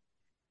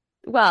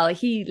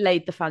he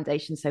laid the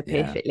foundation so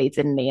perfectly,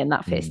 didn't he, in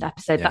that first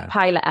episode, that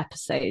pilot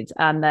episode,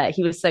 and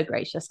he was so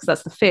gracious because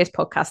that's the first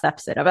podcast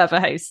episode I've ever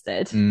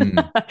hosted.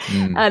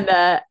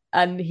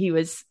 And he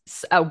was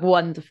a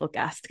wonderful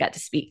guest to get to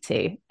speak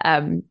to.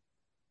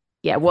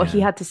 He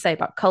had to say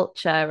about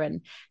culture,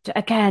 and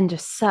again,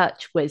 just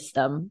such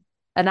wisdom,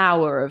 an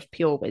hour of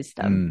pure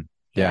wisdom.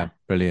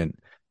 Brilliant.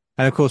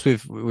 And of course,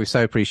 we've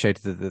so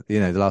appreciated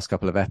the last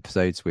couple of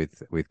episodes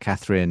with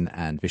Catherine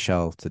and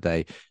Vishal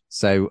today.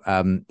 So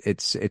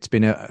it's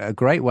been a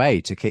great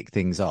way to kick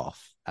things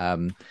off.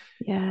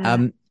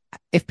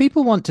 If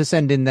people want to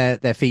send in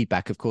their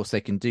feedback, of course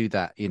they can do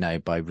that,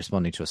 by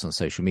responding to us on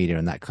social media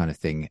and that kind of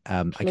thing.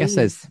 I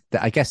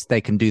guess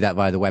they can do that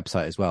via the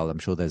website as well. I'm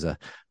sure there's a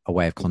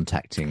way of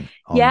contacting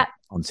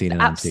on Seen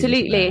and Unseen.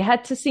 Absolutely.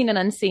 Head to Seen and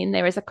Unseen.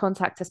 There is a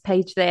contact us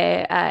page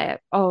there.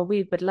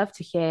 We would love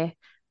to hear.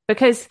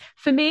 Because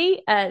for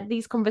me,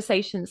 these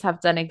conversations have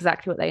done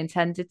exactly what they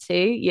intended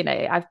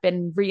to. I've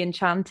been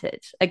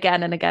re-enchanted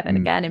again and again and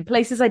again in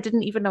places I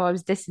didn't even know I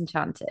was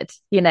disenchanted,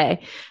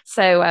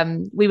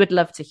 So we would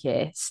love to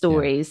hear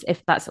stories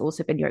if that's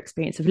also been your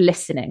experience of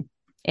listening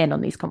in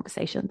on these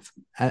conversations.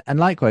 And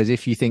likewise,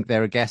 if you think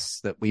there are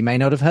guests that we may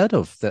not have heard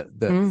of, that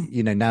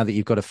now that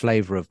you've got a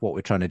flavour of what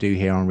we're trying to do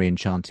here on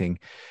Re-enchanting,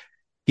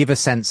 give a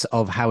sense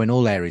of how in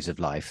all areas of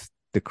life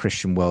the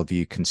Christian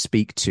worldview can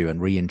speak to and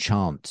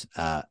re-enchant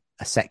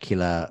a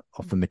secular,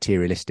 often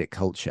materialistic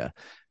culture,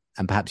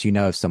 and perhaps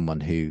of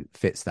someone who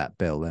fits that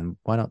bill, then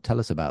why not tell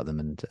us about them,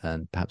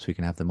 and perhaps we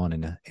can have them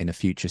on in a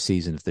future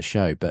season of the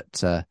show. But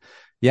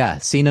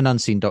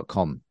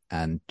seenandunseen.com,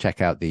 and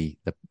check out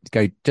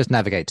just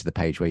navigate to the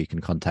page where you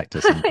can contact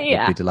us, and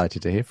we'd be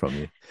delighted to hear from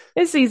you.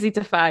 It's easy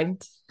to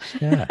find.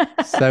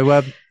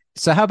 So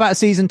how about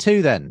season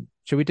 2 then?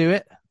 Should we do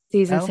it?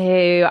 Season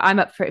 2, I'm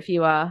up for it if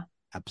you are.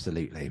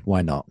 Absolutely.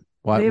 Why not?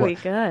 There we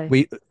go.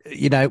 We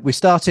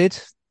started,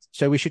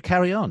 so we should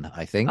carry on,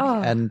 I think.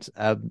 And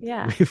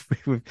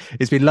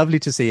it's been lovely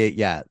to see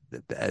it.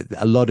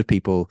 A lot of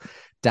people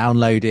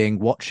downloading,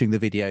 watching the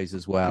videos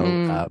as well.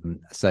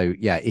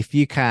 If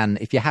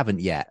you haven't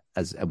yet,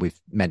 and we've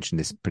mentioned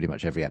this pretty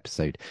much every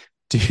episode,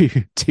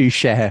 do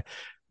share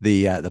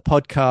the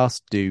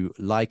podcast, do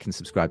like and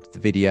subscribe to the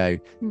video,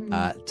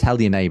 tell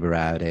your neighbor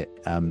about it,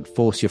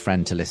 force your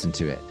friend to listen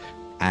to it.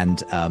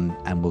 And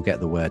we'll get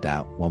the word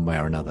out one way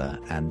or another.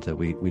 And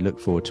we look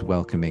forward to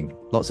welcoming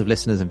lots of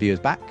listeners and viewers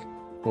back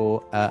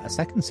for a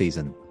second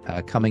season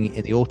coming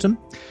in the autumn.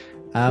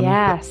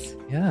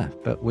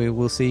 But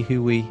we'll see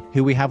who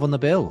we have on the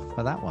bill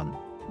for that one.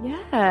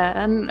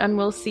 And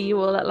we'll see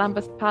you all at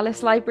Lambeth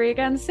Palace Library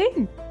again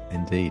soon.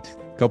 Indeed.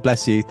 God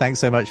bless you. Thanks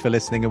so much for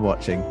listening and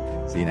watching.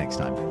 See you next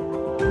time.